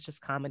hilarious. It's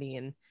just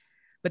comedy,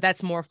 but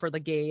that's more for the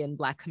gay and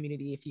Black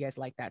community, if you guys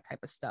like that type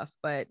of stuff.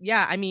 But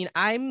yeah,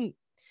 I'm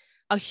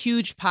a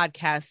huge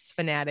podcast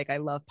fanatic. I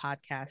love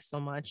podcasts so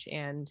much.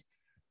 And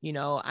you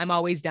know, I'm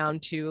always down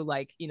to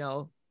like, you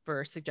know,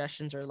 for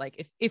suggestions or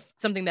like if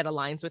something that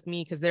aligns with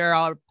me, because there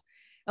are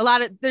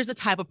there's a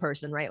type of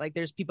person, right? Like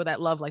there's people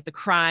that love like the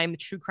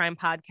true crime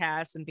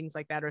podcasts and things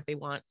like that, or if they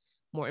want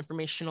more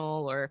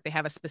informational, or if they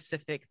have a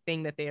specific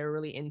thing that they are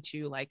really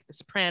into, like The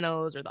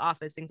Sopranos or The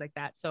Office, things like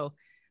that. So,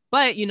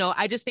 but you know,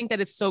 I just think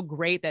that it's so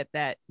great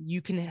that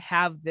you can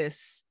have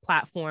this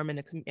platform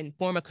and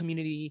form a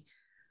community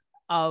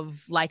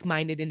of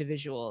like-minded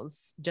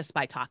individuals just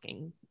by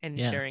talking and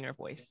sharing our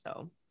voice.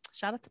 So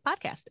shout out to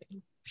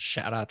podcasting.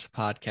 Shout out to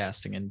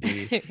podcasting,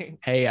 indeed.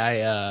 Hey,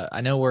 I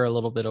know we're a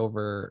little bit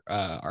over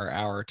our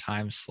hour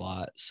time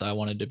slot, so I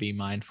wanted to be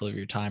mindful of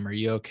your time. Are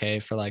you okay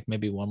for like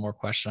maybe one more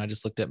question? I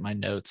just looked at my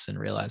notes and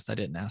realized I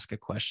didn't ask a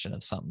question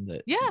of something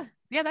that.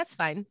 Yeah, that's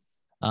fine.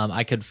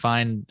 I could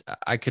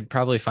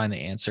probably find the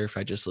answer if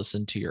I just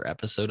listened to your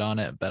episode on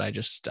it, but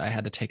I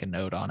had to take a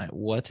note on it.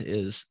 What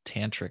is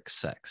tantric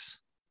sex?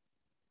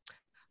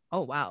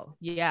 Oh, wow.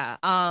 Yeah.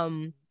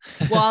 Well,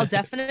 I'll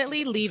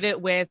definitely leave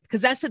it with,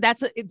 because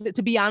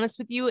to be honest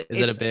with you,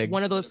 it's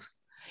one of those.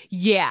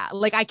 Yeah.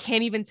 Like I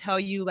can't even tell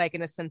you like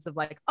in a sense of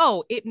like,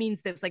 oh, it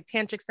means this. Like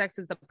tantric sex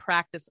is the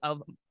practice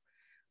of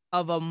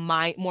a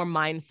more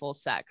mindful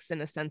sex in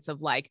a sense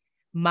of like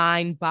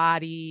mind,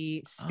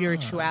 body,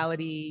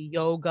 spirituality,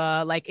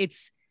 yoga. Like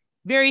it's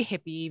very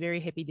hippie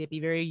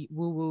dippy, very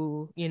woo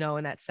woo, you know,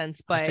 in that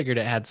sense. But I figured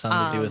it had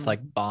something to do with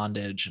like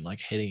bondage and like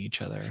hitting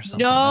each other or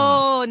something.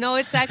 No,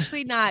 it's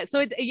actually not.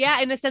 So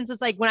in a sense,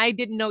 it's like when I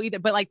didn't know either,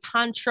 but like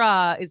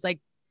Tantra is like,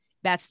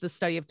 that's the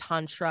study of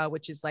Tantra,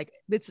 which is like,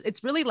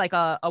 it's really like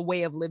a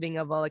way of living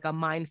of like a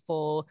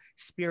mindful,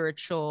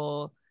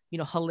 spiritual, you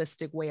know,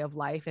 holistic way of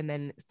life. And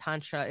then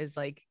Tantra is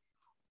like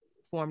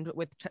formed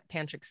with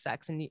tantric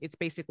sex. And it's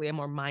basically a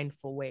more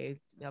mindful way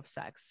of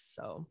sex.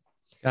 So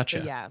gotcha.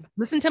 But yeah.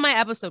 Listen to my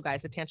episode,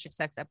 guys, the tantric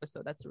sex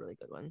episode. That's a really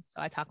good one.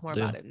 So I talk more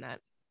about it in that.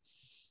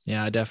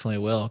 Yeah, I definitely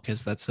will,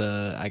 because that's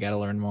I got to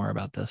learn more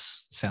about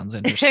this. Sounds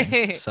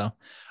interesting. So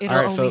it'll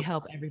only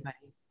help everybody.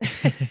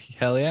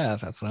 Hell yeah,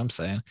 that's what I'm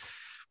saying.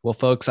 Well,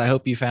 folks, I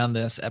hope you found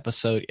this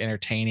episode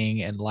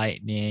entertaining,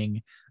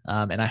 enlightening,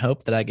 and I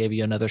hope that I gave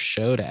you another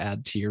show to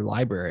add to your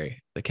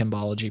library, the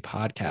Kimbology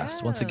podcast.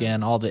 Yeah. Once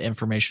again, all the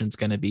information is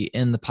going to be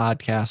in the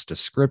podcast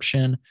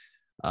description.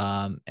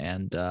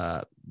 And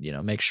you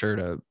know, make sure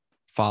to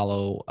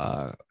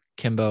follow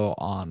Kimbo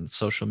on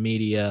social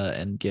media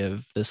and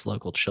give this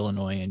local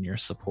Chillinoisan your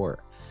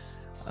support.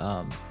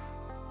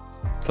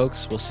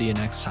 Folks, we'll see you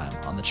next time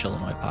on the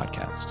Chillinois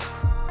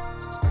podcast.